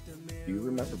 do you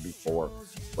remember before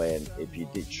when if you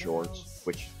did shorts,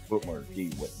 which Boomer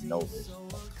D would know this,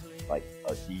 like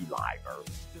a D liver,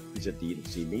 he's a D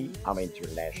to see me. I'm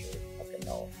international. Fucking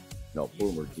no, no,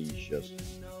 Boomer D's just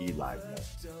D liver.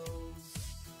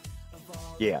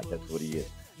 Yeah, that's what he is.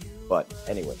 But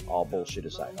anyway, all bullshit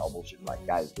aside, all bullshit. Like,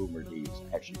 guys, Boomer D is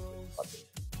actually a fucking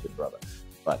good brother.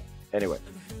 But anyway,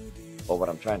 but what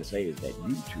I'm trying to say is that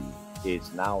YouTube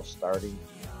is now starting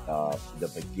the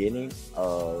beginning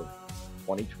of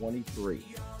 2023.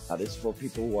 Now, this is for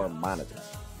people who are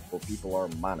monetized. For people who are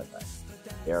monetized,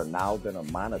 they are now going to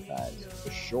monetize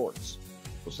the shorts.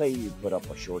 So, say you put up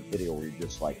a short video where you're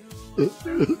just like, or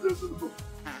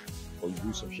you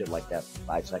do some shit like that,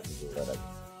 5 seconds or whatever,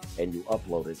 and you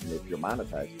upload it, and if you're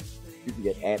monetized, you can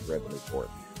get ad revenue for it.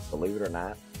 Believe it or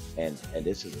not, and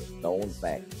this is a known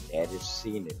fact. Dad has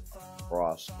seen it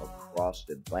across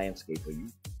the landscape of you.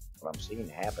 What I'm seeing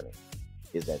happening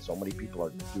is that so many people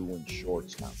are doing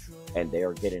shorts now, and they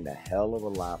are getting a hell of a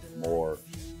lot more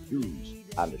views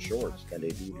on the shorts than they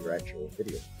do their actual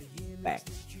video. Back.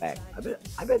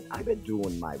 I've been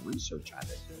doing my research on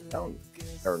this. I'm telling you,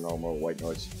 paranormal white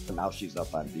noise. Now she's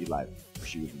up on D Live.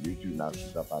 She was on YouTube. Now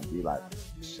she's up on D Live.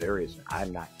 Serious.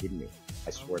 I'm not kidding you. I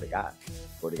swear to God.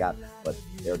 But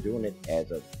they're doing it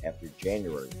as of after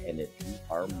January. And if you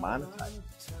are monetized,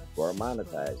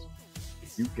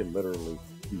 you can literally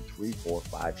do 3, 4,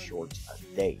 5 shorts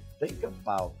a day. Think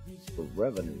about the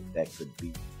revenue that could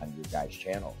be on your guys'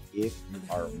 channel if you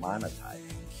are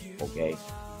monetized. Okay?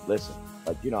 Listen,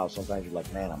 like, you know how sometimes you're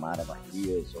like, man, I'm out of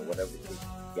ideas or whatever.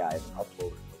 Yeah, I haven't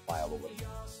uploaded a file or whatever.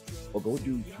 Well, go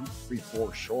do 2, 3,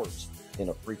 4 shorts in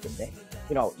a freaking day.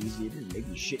 You know how easy it is.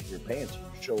 Maybe you shit in your pants.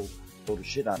 You throw the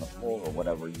shit on the floor or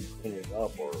whatever. You clean it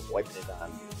up or wiping it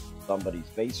on somebody's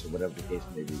face or whatever the case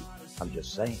may be. I'm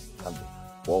just saying.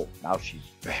 Whoa, now she's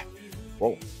back.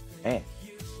 Whoa, man.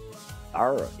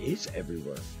 Ara is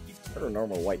everywhere.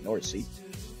 Paranormal white noise. See,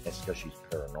 that's because she's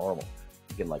paranormal.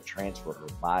 You can like transfer her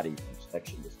body from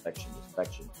section to section to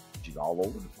section. She's all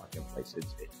over the fucking place.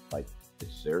 It's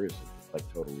serious. It's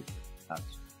like totally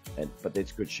nuts. But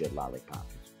it's good shit, lollipop.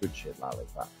 It's good shit,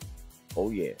 lollipop. Oh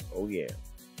yeah, oh yeah.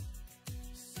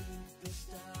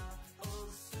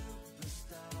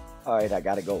 All right, I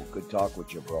gotta go. Good talk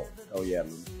with you, bro. Oh yeah,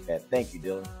 thank you,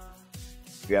 Dylan.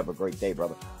 You have a great day,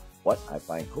 brother. What I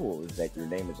find cool is that your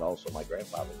name is also my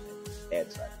grandfather's name,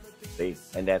 Dad's side. See,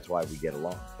 and that's why we get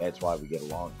along. That's why we get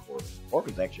along.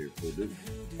 Corbin's actually a cool dude,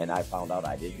 and I found out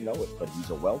I didn't know it, but he's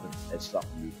a welder. That's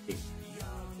something you think.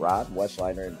 Rod,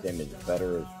 Westheider, and Tim is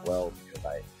better as well because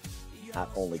I not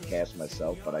only cast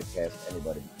myself, but I cast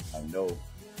anybody I know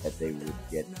that they would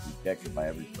get rejected by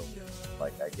every filter.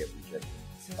 Like I get rejected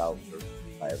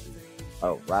by every.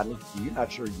 Oh, Rodney, you're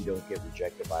not sure you don't get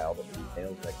rejected by all the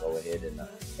females that go ahead and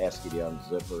ask you to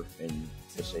unzip her and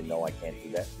just say, no, I can't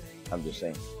do that? I'm just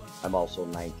saying. I'm also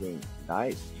 19.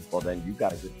 Nice. Well, then you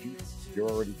got a good future. You're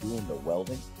already doing the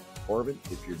welding, Corbin.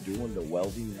 If you're doing the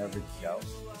welding and everything else,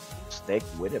 stick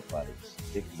with it, buddy.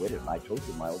 Stick with it. I told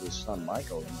you, my oldest son,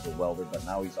 Michael, he's a welder, but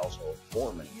now he's also a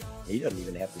foreman. He doesn't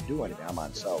even have to do anything. I'm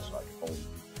on cell, so I can only do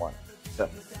one.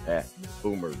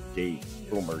 Boomer D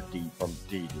from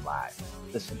D Live.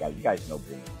 Listen, guys, you guys know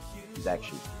Boomer. He's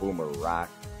actually Boomer Rock,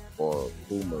 or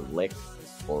Boomer Lick,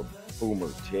 or Boomer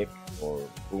Tick, or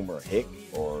Boomer Hick,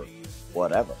 or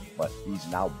whatever. But he's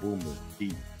now Boomer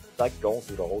D. It's like going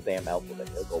through the whole damn alphabet.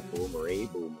 He'll go Boomer A,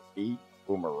 Boomer B,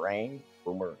 Boomerang,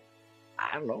 Boomer.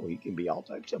 I don't know. He can be all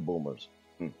types of boomers.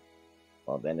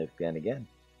 Well, then again,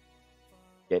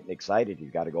 getting excited.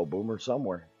 You got to go Boomer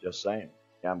somewhere. Just saying.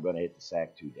 Yeah, I'm going to hit the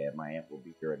sack too, Dad. My aunt will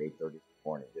be here at 8:30 in the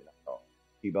morning. Didn't I know?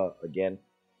 Kiba, again,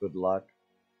 good luck.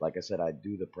 Like I said, I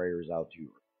do the prayers out to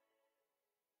you.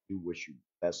 I do wish you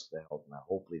best of health, and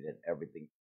hopefully that everything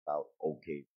turns out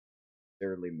okay.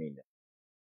 Sincerely mean it.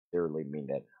 Sincerely mean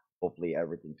that. Hopefully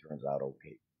everything turns out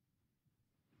okay.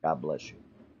 God bless you.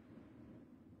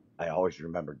 I always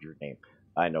remembered your name.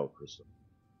 I know, Crystal.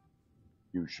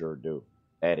 You sure do.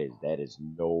 That is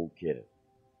no kidding.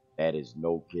 That is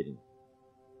no kidding.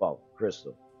 Well,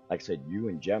 Crystal, like I said, you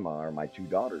and Gemma are my 2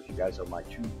 daughters. You guys are my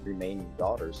 2 remaining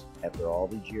daughters after all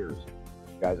these years.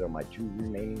 You guys are my 2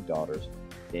 remaining daughters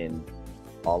in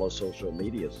all of social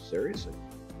media. Seriously.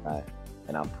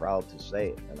 And I'm proud to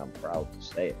say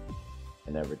it.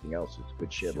 And everything else. It's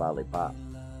good shit, lollipop.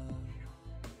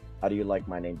 How do you like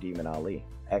my name, Demon Ali?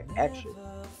 Actually,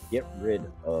 get rid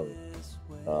of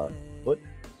put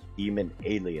Demon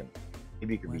Alien.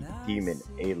 Maybe it could be Demon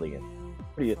Alien.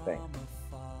 What do you think?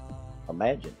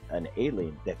 Imagine an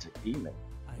alien that's a demon.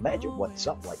 Imagine what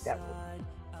something like that would be.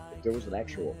 If there was an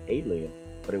actual alien,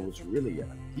 but it was really a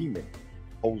demon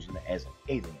posing as an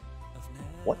alien.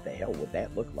 What the hell would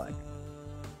that look like?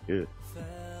 Dude,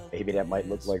 maybe that might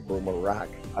look like Boomer Rock.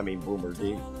 I mean, Boomer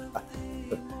D.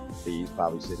 See, he's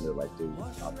probably sitting there like, dude,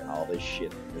 you're talking all this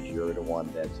shit because you're the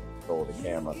one that's in control of the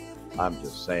camera. I'm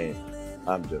just saying.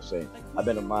 I'm just saying. I've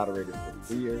been a moderator for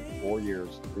 3 years, 4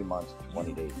 years, 3 months,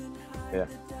 20 days. Yeah.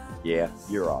 Yeah,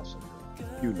 you're awesome.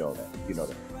 You know that. You know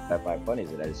that. What I find funny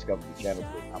is that I discovered the channel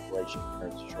through operation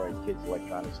parents destroying kids'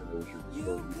 electronics, and it was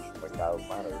your destroying child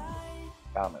monitor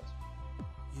comments.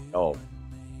 Oh,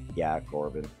 yeah,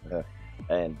 Corbin.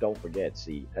 And don't forget,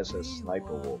 see, SS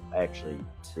Sniper Wolf actually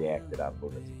reacted on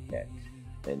Lunatic Dad.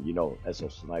 And you know,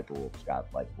 SS Sniper Wolf's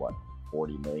got like what,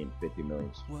 40 million, 50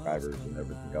 million subscribers and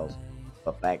everything else.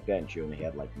 But back then, she only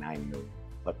had like 9 million.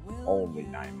 But only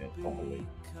 9 million, only.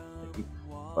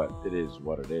 But it is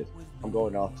what it is. I'm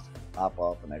going off to pop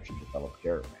off and actually develop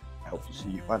character. I hope to see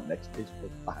you on next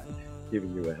Facebook Live.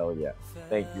 Giving you a hell yeah.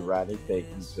 Thank you, Rodney. Thank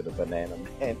you to the Banana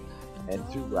Man.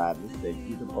 And to Rodney, thank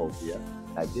you to both of you.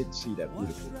 I did see that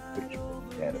beautiful picture of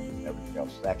the Academy and everything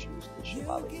else. It actually was Fishy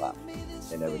Lollipop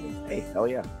and everything. Hey, hell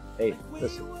yeah. Hey,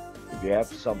 listen, if you have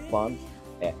some fun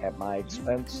at my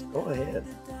expense, go ahead.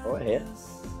 Go ahead.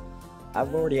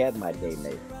 I've already had my day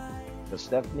made. So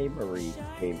Stephanie Marie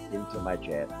came into my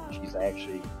chat. She's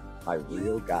actually my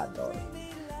real goddaughter.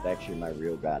 It's actually my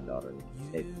real goddaughter.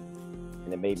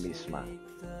 And it made me smile.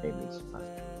 It made me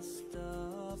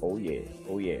smile. Oh yeah.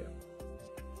 Oh yeah.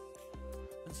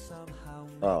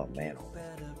 Oh man.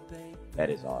 That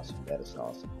is awesome. That is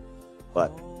awesome.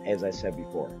 But as I said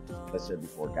before,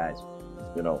 guys,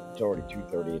 you know, it's already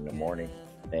 2:30 in the morning,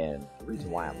 and the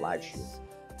reason why I'm live streaming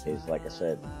is, like I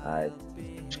said, I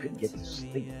just couldn't get to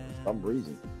sleep for some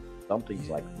reason. Something's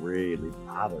like really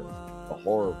bothering me. The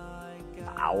horror, the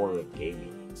hour of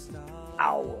gaming,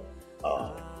 hour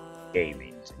of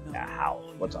gaming in the house.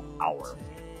 What's an hour?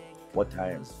 What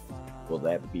time will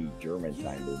that be? German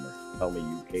time, Boomer? Tell me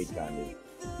UK time is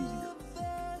easier.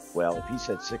 Well, if he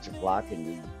said 6 o'clock in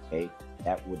the UK,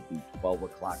 that would be 12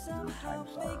 o'clock your time,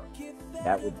 Sarah.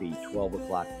 That would be 12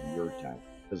 o'clock your time.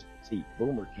 Because, see,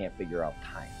 Boomer can't figure out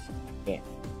time. He can't.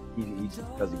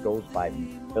 Because he goes by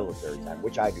military time,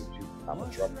 which I do too. I'm a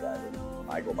truck driver.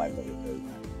 I go by military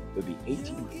time. It would be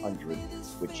 1800,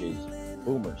 which is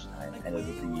Boomer's time, and it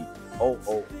would be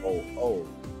 0000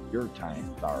 your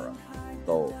time, Sarah.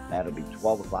 So that'll be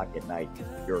 12 o'clock at night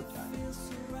your time.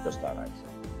 Just thought I'd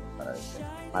say.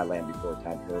 My Land Before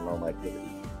Time Paranormal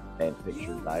Activity and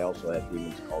pictures. I also have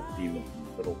demons called Demon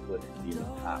Littlefoot and Demon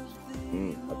Cops.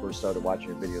 I first started watching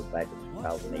your videos back in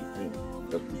 2018,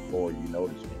 just before you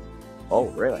noticed me. Oh,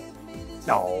 really?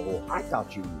 No, I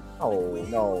thought you. Oh,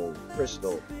 no,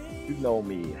 Crystal, you know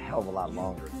me a hell of a lot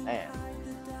longer than that.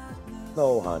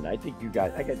 No, hon, I think you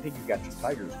got your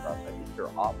tigers crossed. I think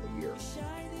you're off a year.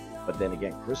 But then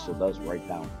again, Crystal does write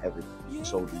down everything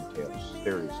so detailed.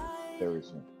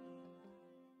 Seriously.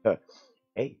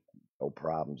 Hey, no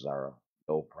problem, Zara.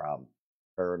 No problem.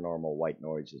 Paranormal White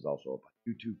Noise is also up on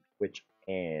YouTube, Twitch,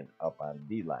 and up on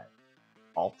D-Line.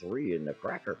 All three in the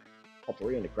cracker.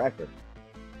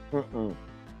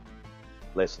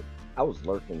 Listen, I was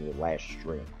lurking your last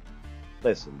stream.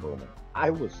 Listen, Boomer, I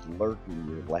was lurking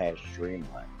your last stream,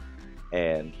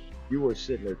 and you were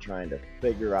sitting there trying to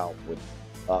figure out with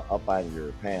up on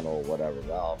your panel or whatever.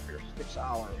 Well, if you're 6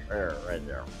 hours there and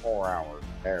you're 4 hours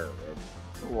there,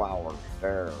 2 hours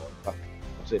there. I'm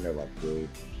sitting there like, dude.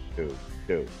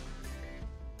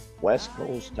 West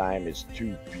Coast time is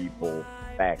 2 people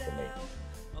back to me.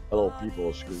 Hello, people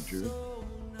of Scrooge.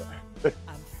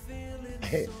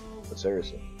 Hey, but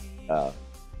seriously,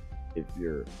 if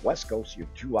you're West Coast, you're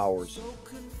 2 hours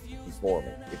before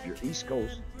me. If you're East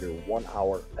Coast, you're 1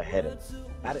 hour ahead of me.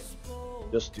 Got it?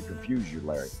 Just to confuse you,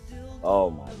 Larry. Oh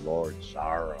my Lord,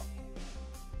 Sarah.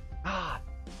 God,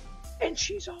 and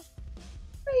she's on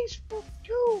Facebook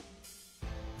too.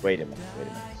 Wait a minute.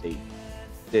 See,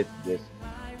 see,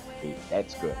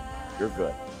 that's good. You're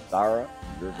good, Sarah.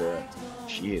 You're good.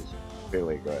 She is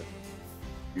really good.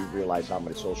 You realize how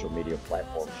many social media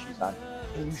platforms she's on?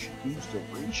 And you should use the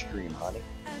restream, honey.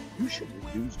 You should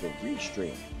use the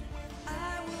restream.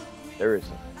 There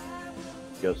isn't.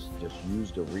 Just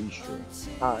use the restream.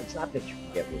 It's not that you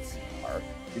can get with car.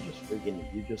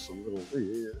 You're just a little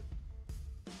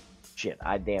shit.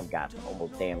 I got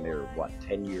almost damn near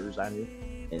 10 years on you,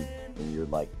 and you're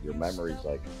like, your memory's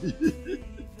like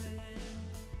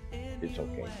It's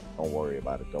okay. Don't worry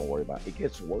about it. Don't worry about it. It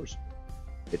gets worse.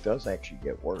 It does actually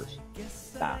get worse.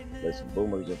 Nah, listen,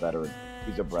 Boomer's a veteran.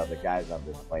 He's a brother. Guys, I'm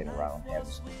just playing around, having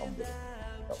some fun with it.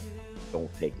 So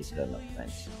don't take it to an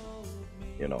offense.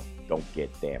 Don't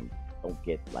get them. Don't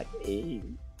get like, hey,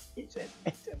 he said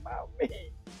it's about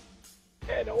me.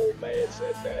 That old man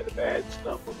said that bad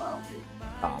stuff about me.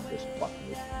 I'm just fucking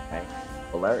with you, man.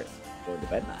 Hilarious. Going to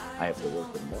bed now. I have to work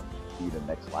in the morning. See you the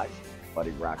next live.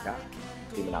 Buddy Rock out.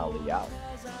 Demon Ali out.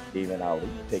 Demon Ali,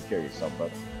 take care of yourself,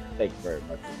 brother. Thank you very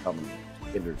much for coming,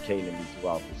 entertaining me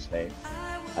throughout this day.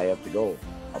 I have to go.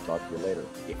 I'll talk to you later.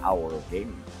 The hour of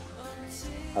gaming.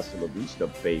 Hasta la vista,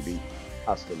 baby.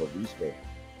 Hasta la vista,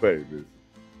 baby.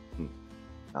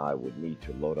 Now I would need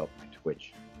to load up my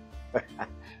Twitch.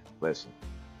 Listen,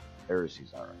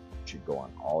 Heresy's alright. You should go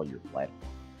on all your platforms.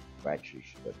 You actually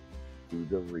should do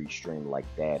the restream like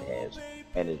Dad has,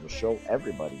 and it will show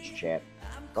everybody's chat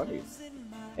in front of you.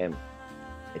 And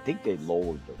I think they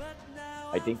lowered the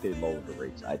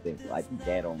rates. I think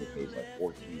Dad only pays like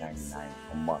 $14.99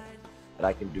 a month, but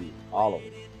I can do all of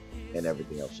it and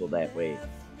everything else. So that way,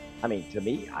 I mean, to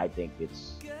me, I think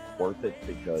it's worth it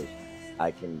because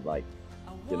I can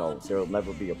there'll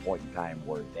never be a point in time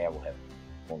where Dad will have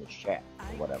on his chat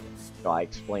or whatever. So I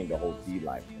explained the whole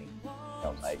D-Live thing.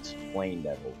 I explained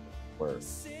that whole thing where,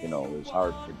 it was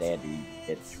hard for Dad to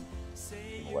get through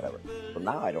whatever. So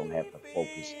now I don't have to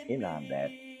focus in on that,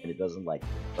 and it doesn't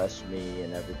depress me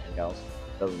and everything else.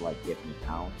 It doesn't get me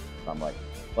down. So I'm like,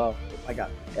 well, if I got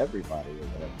everybody or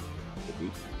whatever to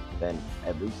be, then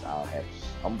at least I'll have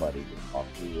somebody to talk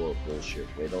to or bullshit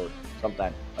with. Or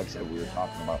sometimes, like I said, we were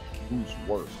talking about who's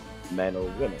worse, men or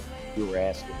women. You were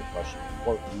asking the question,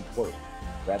 who's worse?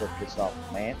 Rather piss off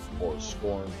a man or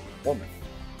scorn a woman?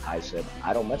 I said,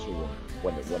 I don't mess with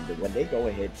women. When they go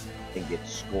ahead and get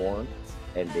scorned,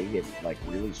 and they get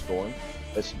really scorned,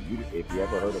 listen, if you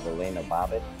ever heard of Elena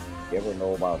Bobbitt, you ever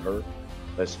know about her?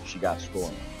 Listen, she got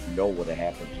scorned. You know what had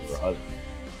happened to her husband.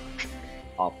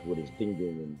 Off with his ding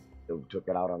ding and took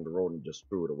it out on the road and just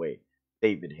threw it away.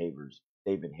 David Havers.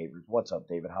 What's up,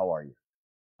 David? How are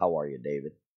you,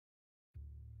 David?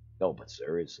 No, but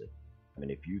seriously, I mean,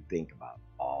 if you think about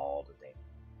all the things,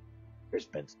 there's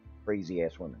been crazy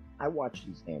ass women. I watch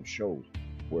these damn shows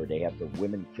where they have the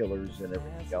women killers and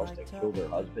everything else that kill their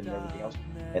husband and everything else,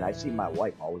 and I see my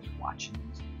wife always watching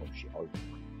these. She always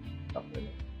stuff in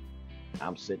it.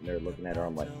 I'm sitting there looking at her.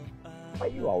 I'm like, why are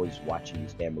you always watching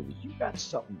these damn movies? You got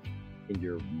something in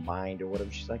your mind or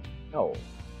whatever. She's like, no.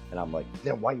 And I'm like,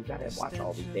 then why you gotta watch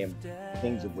all these damn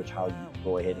things in which how you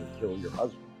go ahead and kill your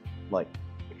husband? I'm like,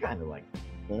 you're kind of like,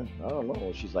 I don't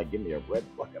know. She's like, give me a red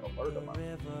fucking alert about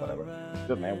it. Whatever.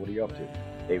 Good, man. What are you up to?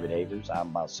 David Havers. I'm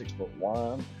about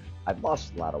 6'1". I've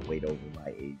lost a lot of weight over my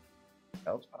age.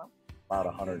 But I'm about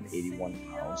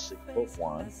 181 pounds,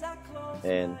 6'1".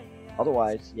 And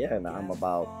otherwise, yeah, and I'm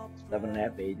about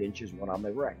 7.5 to 8 inches when I'm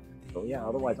erect. So yeah,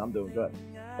 otherwise I'm doing good.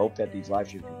 Hope that these live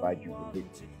streams provide you with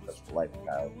a successful life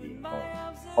without being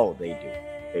home. Oh, they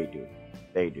do.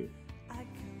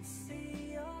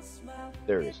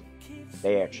 There is.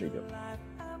 They actually do.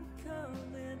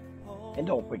 And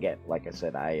don't forget, like I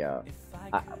said, I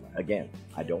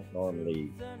don't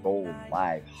normally go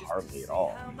live hardly at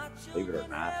all. I mean, believe it or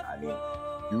not, I mean,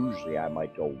 usually I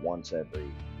might go once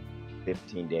every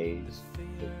 15 days,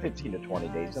 15 to 20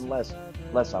 days, unless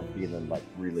I'm feeling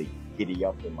really giddy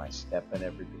up in my step and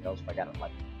everything else. If I got a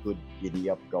good giddy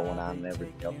up going on and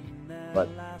everything else. But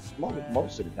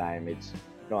most of the time, it's,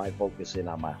 I focus in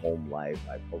on my home life.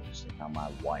 I focus in on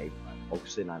my wife. I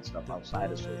focus in on stuff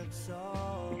outside of social.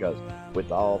 Because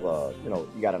with all the,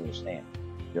 you got to understand,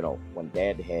 when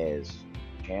Dad has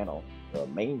channel, the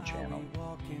main channel,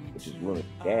 which is Lunatic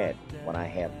Dad, when I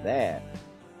have that,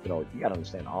 you gotta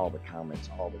understand all the comments,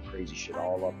 all the crazy shit,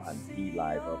 all up on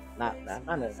D-Live. Not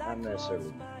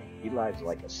necessarily. D-Live's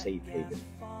like a safe haven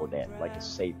for that, like a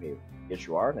safe haven. Yes,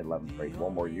 you are in 11th grade.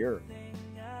 One more year,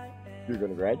 you're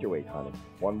gonna graduate, honey.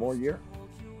 One more year.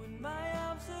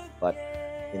 But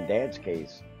in Dad's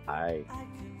case, I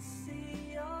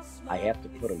have to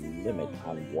put a limit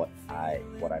on what I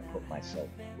put myself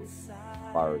through, as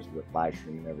far as with live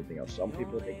streaming and everything else. Some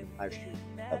people they can live stream,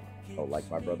 like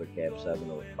my brother Cab 7,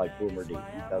 or like Boomer D.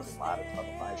 He does a lot of stuff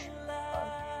live streaming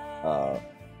on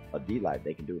a D Live.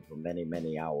 They can do it for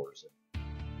many hours.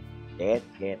 Dad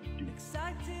can't do it.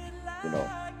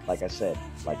 Like I said,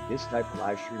 like this type of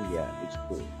live stream, yeah, it's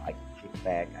cool. I can kick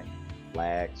back, I can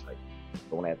relax, I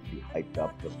don't have to be hyped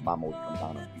up because Mama would come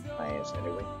down and beat my ass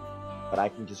anyway. But I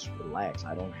can just relax.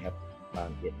 I don't have to keep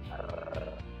on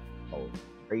getting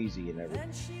crazy and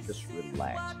everything. Just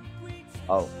relax.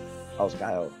 Oh, how's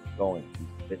Kyle going?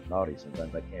 He's a bit naughty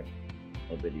sometimes. I can't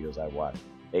of videos I watch.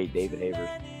 Hey, David Havers,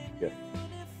 good.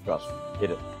 Trust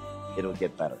me, it'll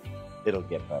get better. It'll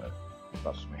get better.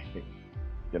 Trust me.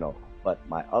 You know, but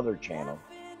my other channel,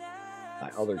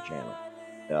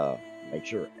 make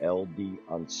sure LD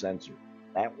Uncensored.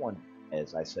 That one,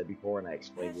 as I said before, and I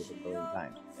explained it a million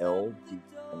times, LD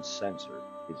Uncensored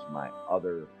is my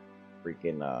other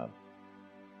freaking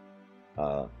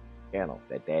channel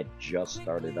that just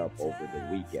started up over the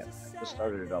weekend. I just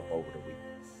started it up over the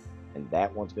weekend, and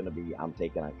that one's gonna be, I'm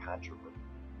taking on controversy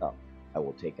stuff. I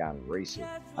will take on racism.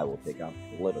 I will take on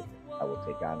political. I will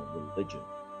take on religion.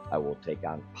 I will take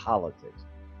on politics.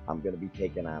 I'm going to be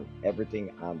taking on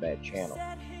everything on that channel.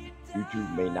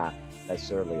 YouTube may not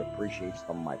necessarily appreciate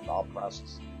some of my thought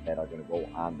processes that are going to go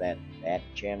on that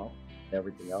channel and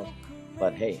everything else.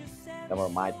 But hey, them are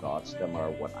my thoughts. Them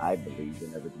are what I believe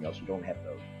and everything else. You don't have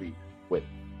to agree with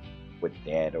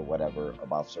Dad or whatever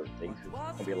about certain things. There's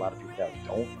going to be a lot of people that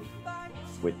don't agree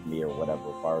with me or whatever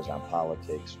as far as on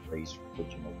politics, race,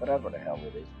 religion, or whatever the hell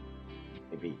it is.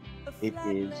 Maybe it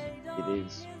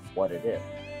is what it is.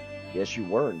 Yes, you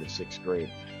were in the 6th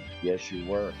grade. Yes, you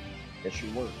were. Yes,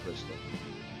 you were, Crystal.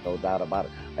 No doubt about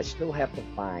it. I still have to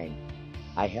find,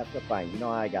 you know,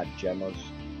 I got Gemma's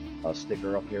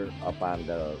sticker up here, up on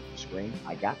the screen.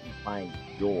 I got to find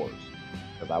yours,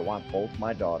 because I want both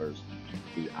my daughters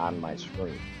to be on my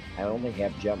screen. I only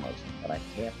have Gemma's, but I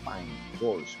can't find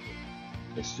yours.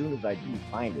 As soon as I do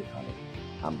find it, honey,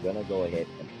 I'm going to go ahead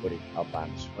and put it up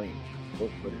on the screen. We'll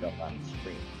put it up on the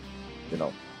screen. You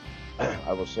know,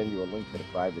 I will send you a link to the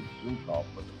private Zoom call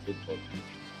for the kids.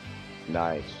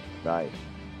 Nice, nice.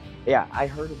 Yeah, I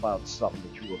heard about something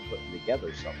that you were putting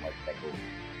together, something like that.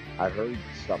 I heard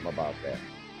something about that.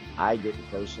 I didn't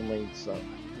personally, so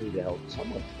who the hell?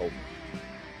 Someone told me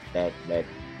that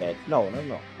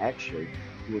no. Actually,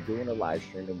 you were doing a live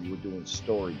stream and you were doing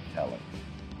storytelling.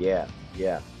 Yeah,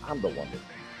 I'm the one that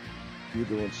you were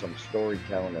doing some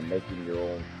storytelling and making your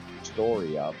own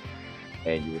story up,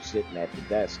 and you were sitting at the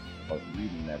desk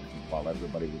reading everything while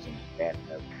everybody was in the chat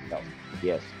and everything else.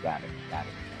 Yes, got it.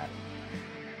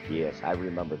 Yes, I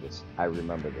remember this.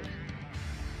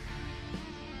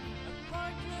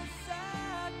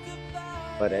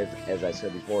 But as I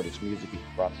said before, this music is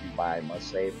brought to you by, I must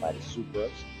say, by the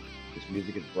Supras. This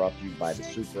music is brought to you by the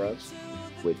Supras,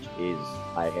 which is,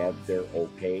 I have their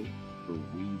okay through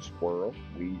Weed's World.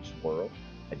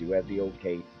 I do have the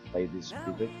okay to play this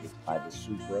music. It's by the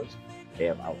Supras. They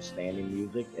have outstanding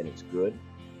music, and it's good.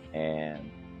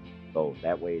 And so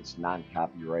that way it's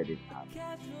non-copyrighted.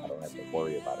 I don't have to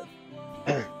worry about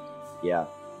it. Yeah.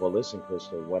 Well, listen,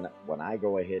 Crystal, when I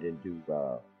go ahead and do,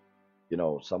 you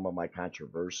know, some of my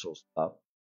controversial stuff,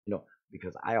 you know,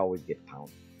 because I always get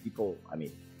found. People, I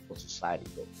mean, society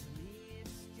goes.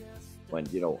 When,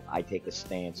 you know, I take a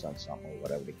stance on something or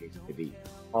whatever the case may be,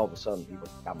 all of a sudden people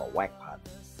think I'm a whackpot,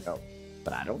 you know.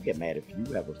 But I don't get mad if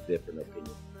you have a different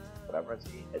opinion. Whatever I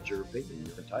say, that's your opinion.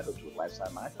 You're entitled to it. Last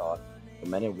time I thought the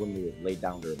men and women who have laid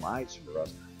down their lives for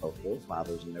us, our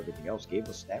forefathers and everything else, gave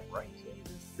us that right.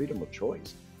 Freedom of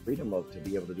choice. Freedom of to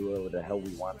be able to do whatever the hell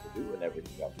we want to do and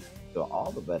everything else. So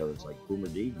all the veterans, like Boomer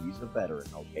D, he's a veteran,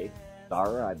 okay?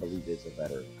 Dara, I believe, is a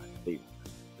veteran. I believe.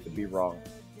 Could be wrong.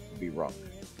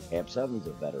 Camp 7's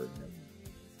a veteran.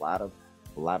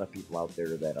 A lot of people out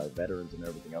there that are veterans and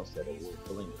everything else that are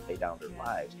willing to lay down their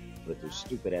lives. But there's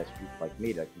stupid ass people like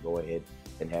me that can go ahead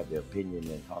and have their opinion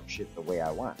and talk shit the way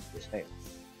I want. Just saying.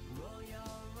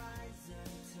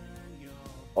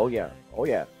 Oh yeah.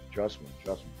 Trust me. I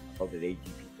love that AG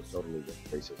people totally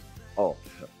racist. Oh,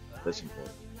 listen for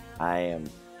it.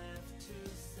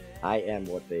 I am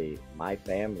what my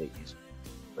family is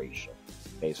racial.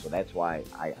 Okay, so that's why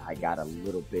I got a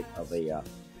little bit of a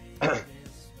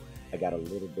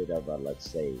let's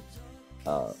say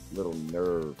little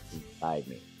nerve inside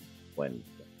me when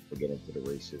we get into the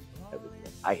racism and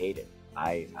everything. I hate it.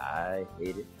 I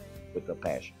hate it with a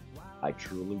passion. I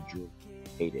truly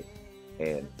hate it.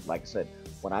 And like I said,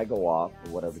 when I go off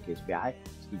or whatever the case may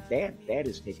be, Dad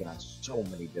is taking on so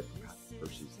many different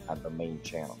controversies on the main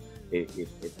channel.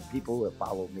 If people who have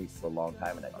followed me for a long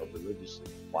time and have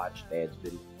religiously watched Dad's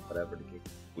videos, whatever the case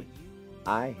may be,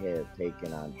 I have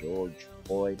taken on George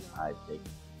Floyd, I've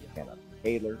taken on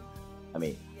Taylor,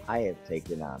 I have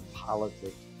taken on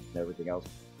politics and everything else,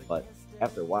 but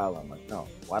after a while I'm like, no,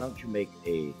 why don't you make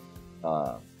a,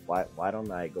 why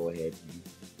don't I go ahead and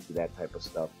do that type of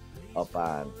stuff up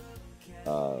on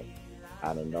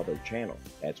another channel?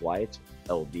 That's why it's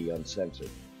LD Uncensored.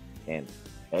 And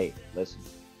hey, listen,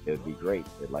 it would be great.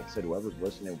 Like I said, whoever's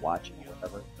listening, watching,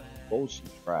 whatever, go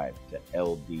subscribe to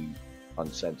LD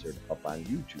Uncensored up on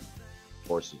YouTube. Of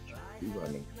course, it's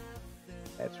YouTube.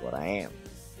 That's what I am.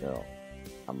 You know,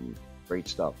 I'm great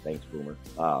stuff. Thanks, Boomer.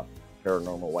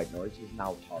 Paranormal White Noise is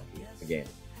now talking again.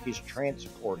 He's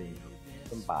transporting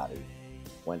some body.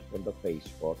 Went from the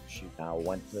Facebook. She now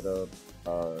went to the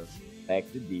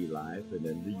back to D Live and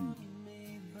then the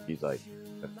YouTube. He's like,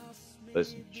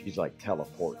 listen, she's like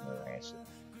teleporting her ass.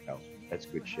 You know, that's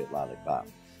good shit, Lollipop.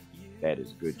 That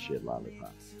is good shit,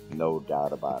 Lollipop. No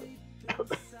doubt about it.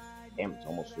 Damn, it's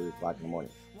almost 3 o'clock in the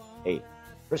morning. Hey,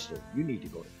 Crystal, you need to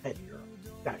go to bed, girl.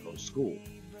 You gotta go to school.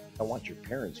 I don't want your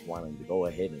parents wanting to go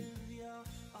ahead and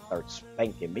start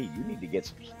spanking me. You need to get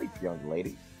some sleep, young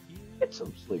lady. Get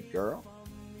some sleep, girl.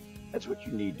 That's what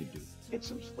you need to do. Get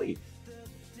some sleep.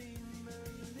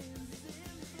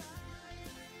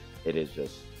 It is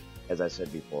just, as I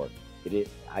said before, it is.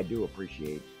 I do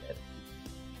appreciate that.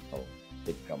 Oh,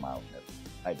 it come out.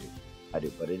 I do.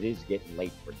 But it is getting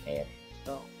late for Dad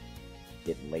himself.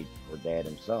 Getting late for Dad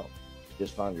himself.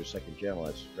 Just found your second channel.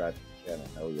 I subscribed to the channel.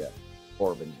 Oh yeah,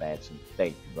 Corbin Batson.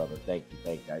 Thank you, brother. Thank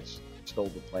you. I stole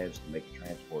the plans to make a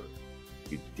transporter.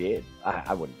 You did.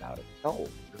 I wouldn't doubt it. No,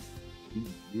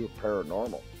 you're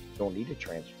paranormal. You don't need a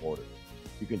transporter.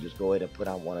 You can just go ahead and put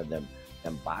on one of them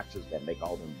boxes that make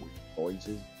all them weird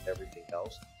noises and everything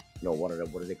else. You know, one of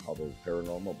them, what do they call those,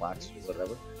 paranormal boxes or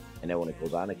whatever? And then when it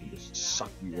goes on, it can just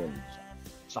suck you in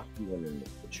and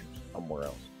put you somewhere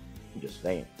else. I'm just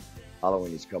saying.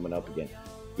 Halloween is coming up again.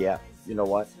 Yeah, you know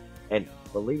what? And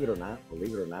believe it or not,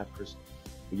 Chris,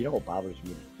 you know what bothers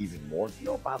me even more? You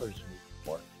know what bothers me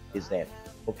more is that,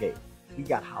 okay, we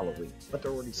got Halloween, but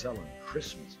they're already selling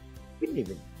Christmas. We didn't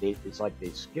even, it's like they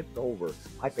skipped over.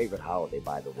 My favorite holiday,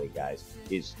 by the way, guys,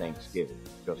 is Thanksgiving.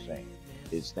 Just saying,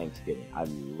 is Thanksgiving. I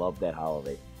love that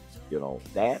holiday. You know,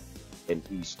 that and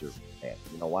Easter. Man.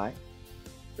 You know why?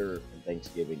 Easter and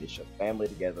Thanksgiving is just family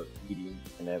together, eating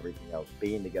and everything else,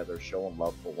 being together, showing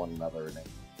love for one another, and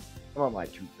some of my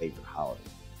two favorite holidays.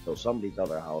 So some of these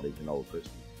other holidays, you know,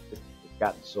 Christmas, it's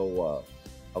gotten so,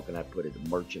 how can I put it,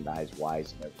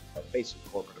 merchandise-wise and everything. Basically,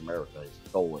 corporate America has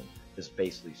stolen, has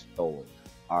basically stolen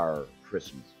our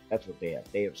Christmas. That's what they have.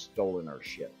 They have stolen our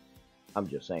shit. I'm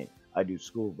just saying. I do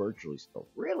school virtually still.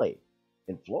 Really?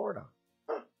 In Florida?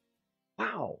 Huh.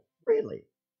 Wow. Really?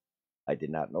 I did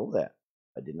not know that.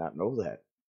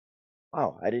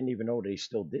 Wow. I didn't even know they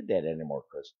still did that anymore,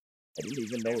 Chris. I didn't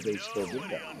even know they still did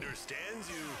that. Nobody understands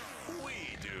you.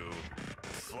 We do.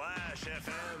 Flash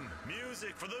FM.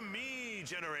 Music for the me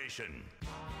generation.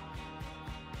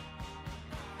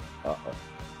 Uh-oh.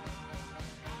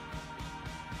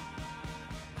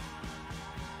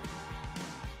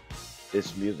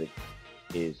 This music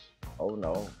is, oh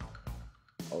no,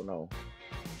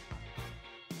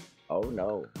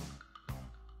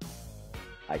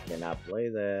 I cannot play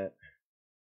that.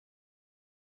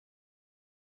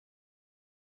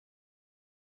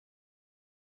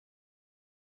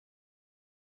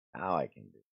 Now I can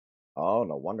do. Oh,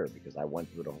 no wonder, because I went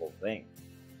through the whole thing.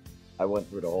 I went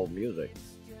through the whole music.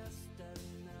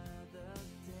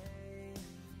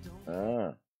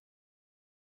 Ah.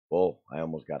 Whoa, I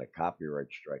almost got a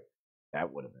copyright strike.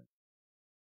 That would have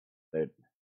been.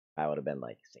 I would have been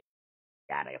like,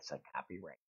 God, it's a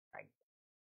copyright strike.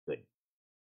 Good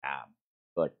job.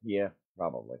 But yeah,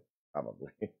 probably.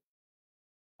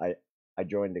 I I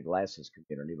joined the glasses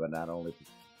community, but not only.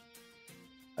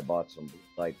 I bought some blue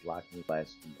light blocking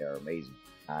glasses, and they're amazing.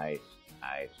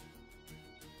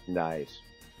 Nice.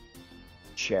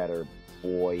 Chatter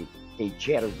boy. Hey,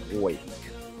 Chatter boy.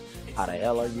 How the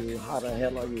hell are you?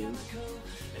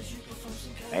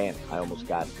 Man, I almost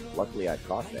got it. Luckily, I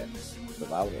caught that.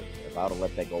 If I would have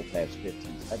let that go past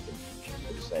 15 seconds, I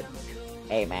would have said,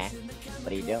 hey, man,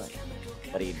 what are you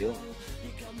doing?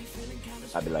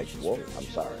 I'd be like, whoa, I'm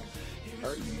sorry.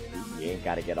 You ain't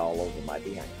got to get all over my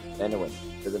behind. Anyway,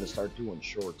 they're going to start doing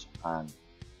shorts on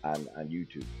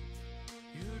YouTube.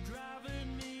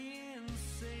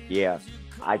 Yeah,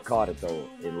 I caught it, though,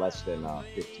 in less than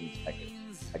 15 seconds.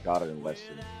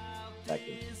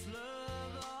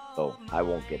 So I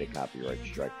won't get a copyright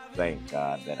strike. Thank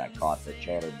God that I caught the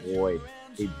Chatter boy.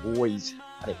 Hey, boys,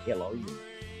 how the hell are you?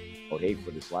 I would hate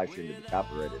for this live stream to be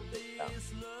copyrighted.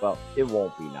 Well, it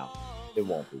won't be now. It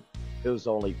won't be. It was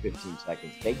only 15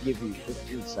 seconds. They give you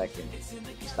 15 seconds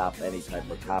to stop any type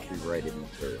of copyrighted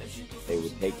material. They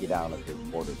would take you down if it's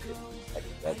more than 15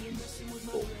 seconds. That's usually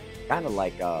cool. Kind of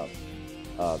like,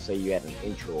 say you had an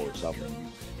intro or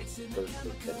something.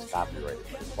 That's copyrighted.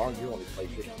 But as long as you only play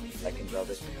 15 seconds of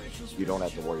it, you don't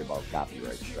have to worry about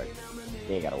copyright strike.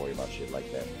 You ain't got to worry about shit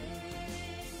like that.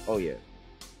 Oh, yeah.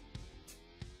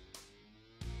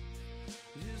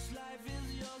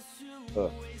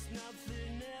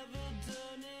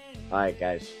 Alright,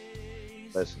 guys.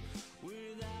 Listen.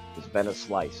 It's been a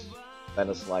slice. Been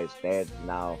a slice. Dad,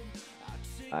 now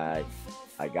I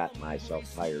I got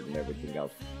myself tired and everything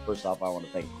else. First off, I want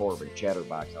to thank Corbin,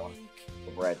 Chatterbox. I want to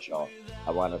thank Bradshaw.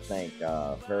 I want to thank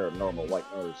Paranormal White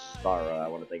Noise, Stara. I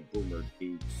want to thank Boomer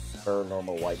T,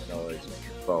 Paranormal White Noise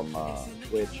from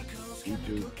Twitch,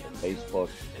 YouTube, Facebook,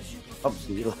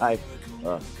 PUBG Live.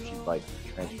 She's like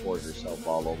transported herself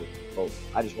all over. So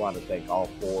I just want to thank all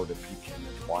four of the people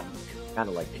in one. Kind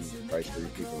of like Jesus Christ, 3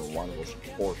 people in one. Well, she's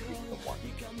 4 people in one.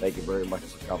 Thank you very much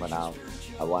for coming out.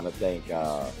 I want to thank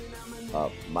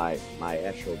my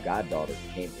actual goddaughter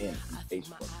came in from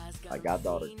Facebook. My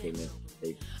goddaughter came in from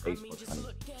Facebook, honey,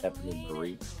 Stephanie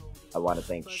Marie. I want to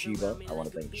thank Sheba. I want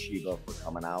to thank Sheba for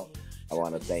coming out. I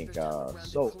want to thank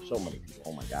so many people.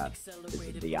 Oh my God! This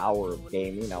is the hour of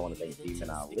gaming. I want to thank Demon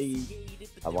Ali.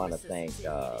 I want to thank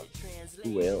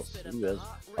who else? Who else?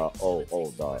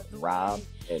 The Rob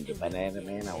and the Banana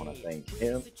Man. I want to thank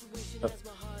him.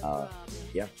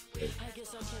 Yeah,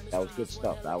 that was good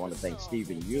stuff. I want to thank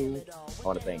Stephen Yu. I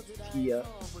want to thank Tia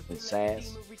and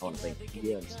Sass. I want to thank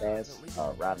Tia and Sass.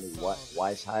 Rodney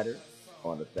Westheider. I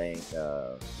want to thank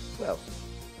well.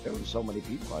 There were so many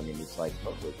people. I mean, it's like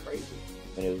totally crazy.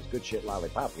 And it was good shit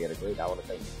lollipop. We had a great. I want to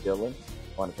thank Dylan.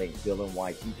 I want to thank Dylan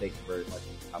YT. Thank you very much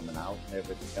for coming out and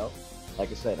everything else. Like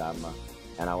I said,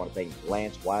 and I want to thank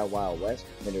Lance Wild West.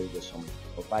 I mean, there was just so many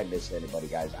people. If I miss anybody,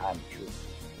 guys, I'm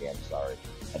truly, I'm sorry.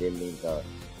 I didn't mean to,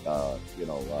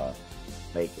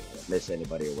 miss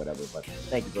anybody or whatever. But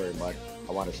thank you very much.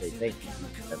 I want to say thank you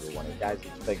to everyone. And guys,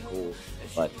 it's been cool.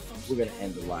 But we're gonna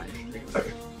end the live stream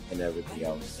and everything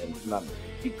else. And remember,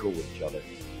 be cool with each other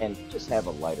and just have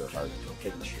a lighter heart.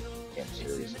 Take the shit damn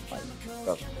serious in life.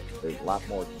 Trust me, there's a lot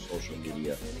more to social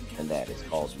media than that. It's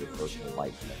called your personal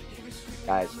life.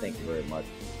 Guys, thank you very much.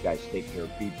 You guys take care,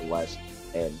 be blessed,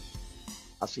 and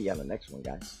I'll see you on the next one,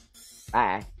 guys.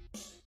 Bye.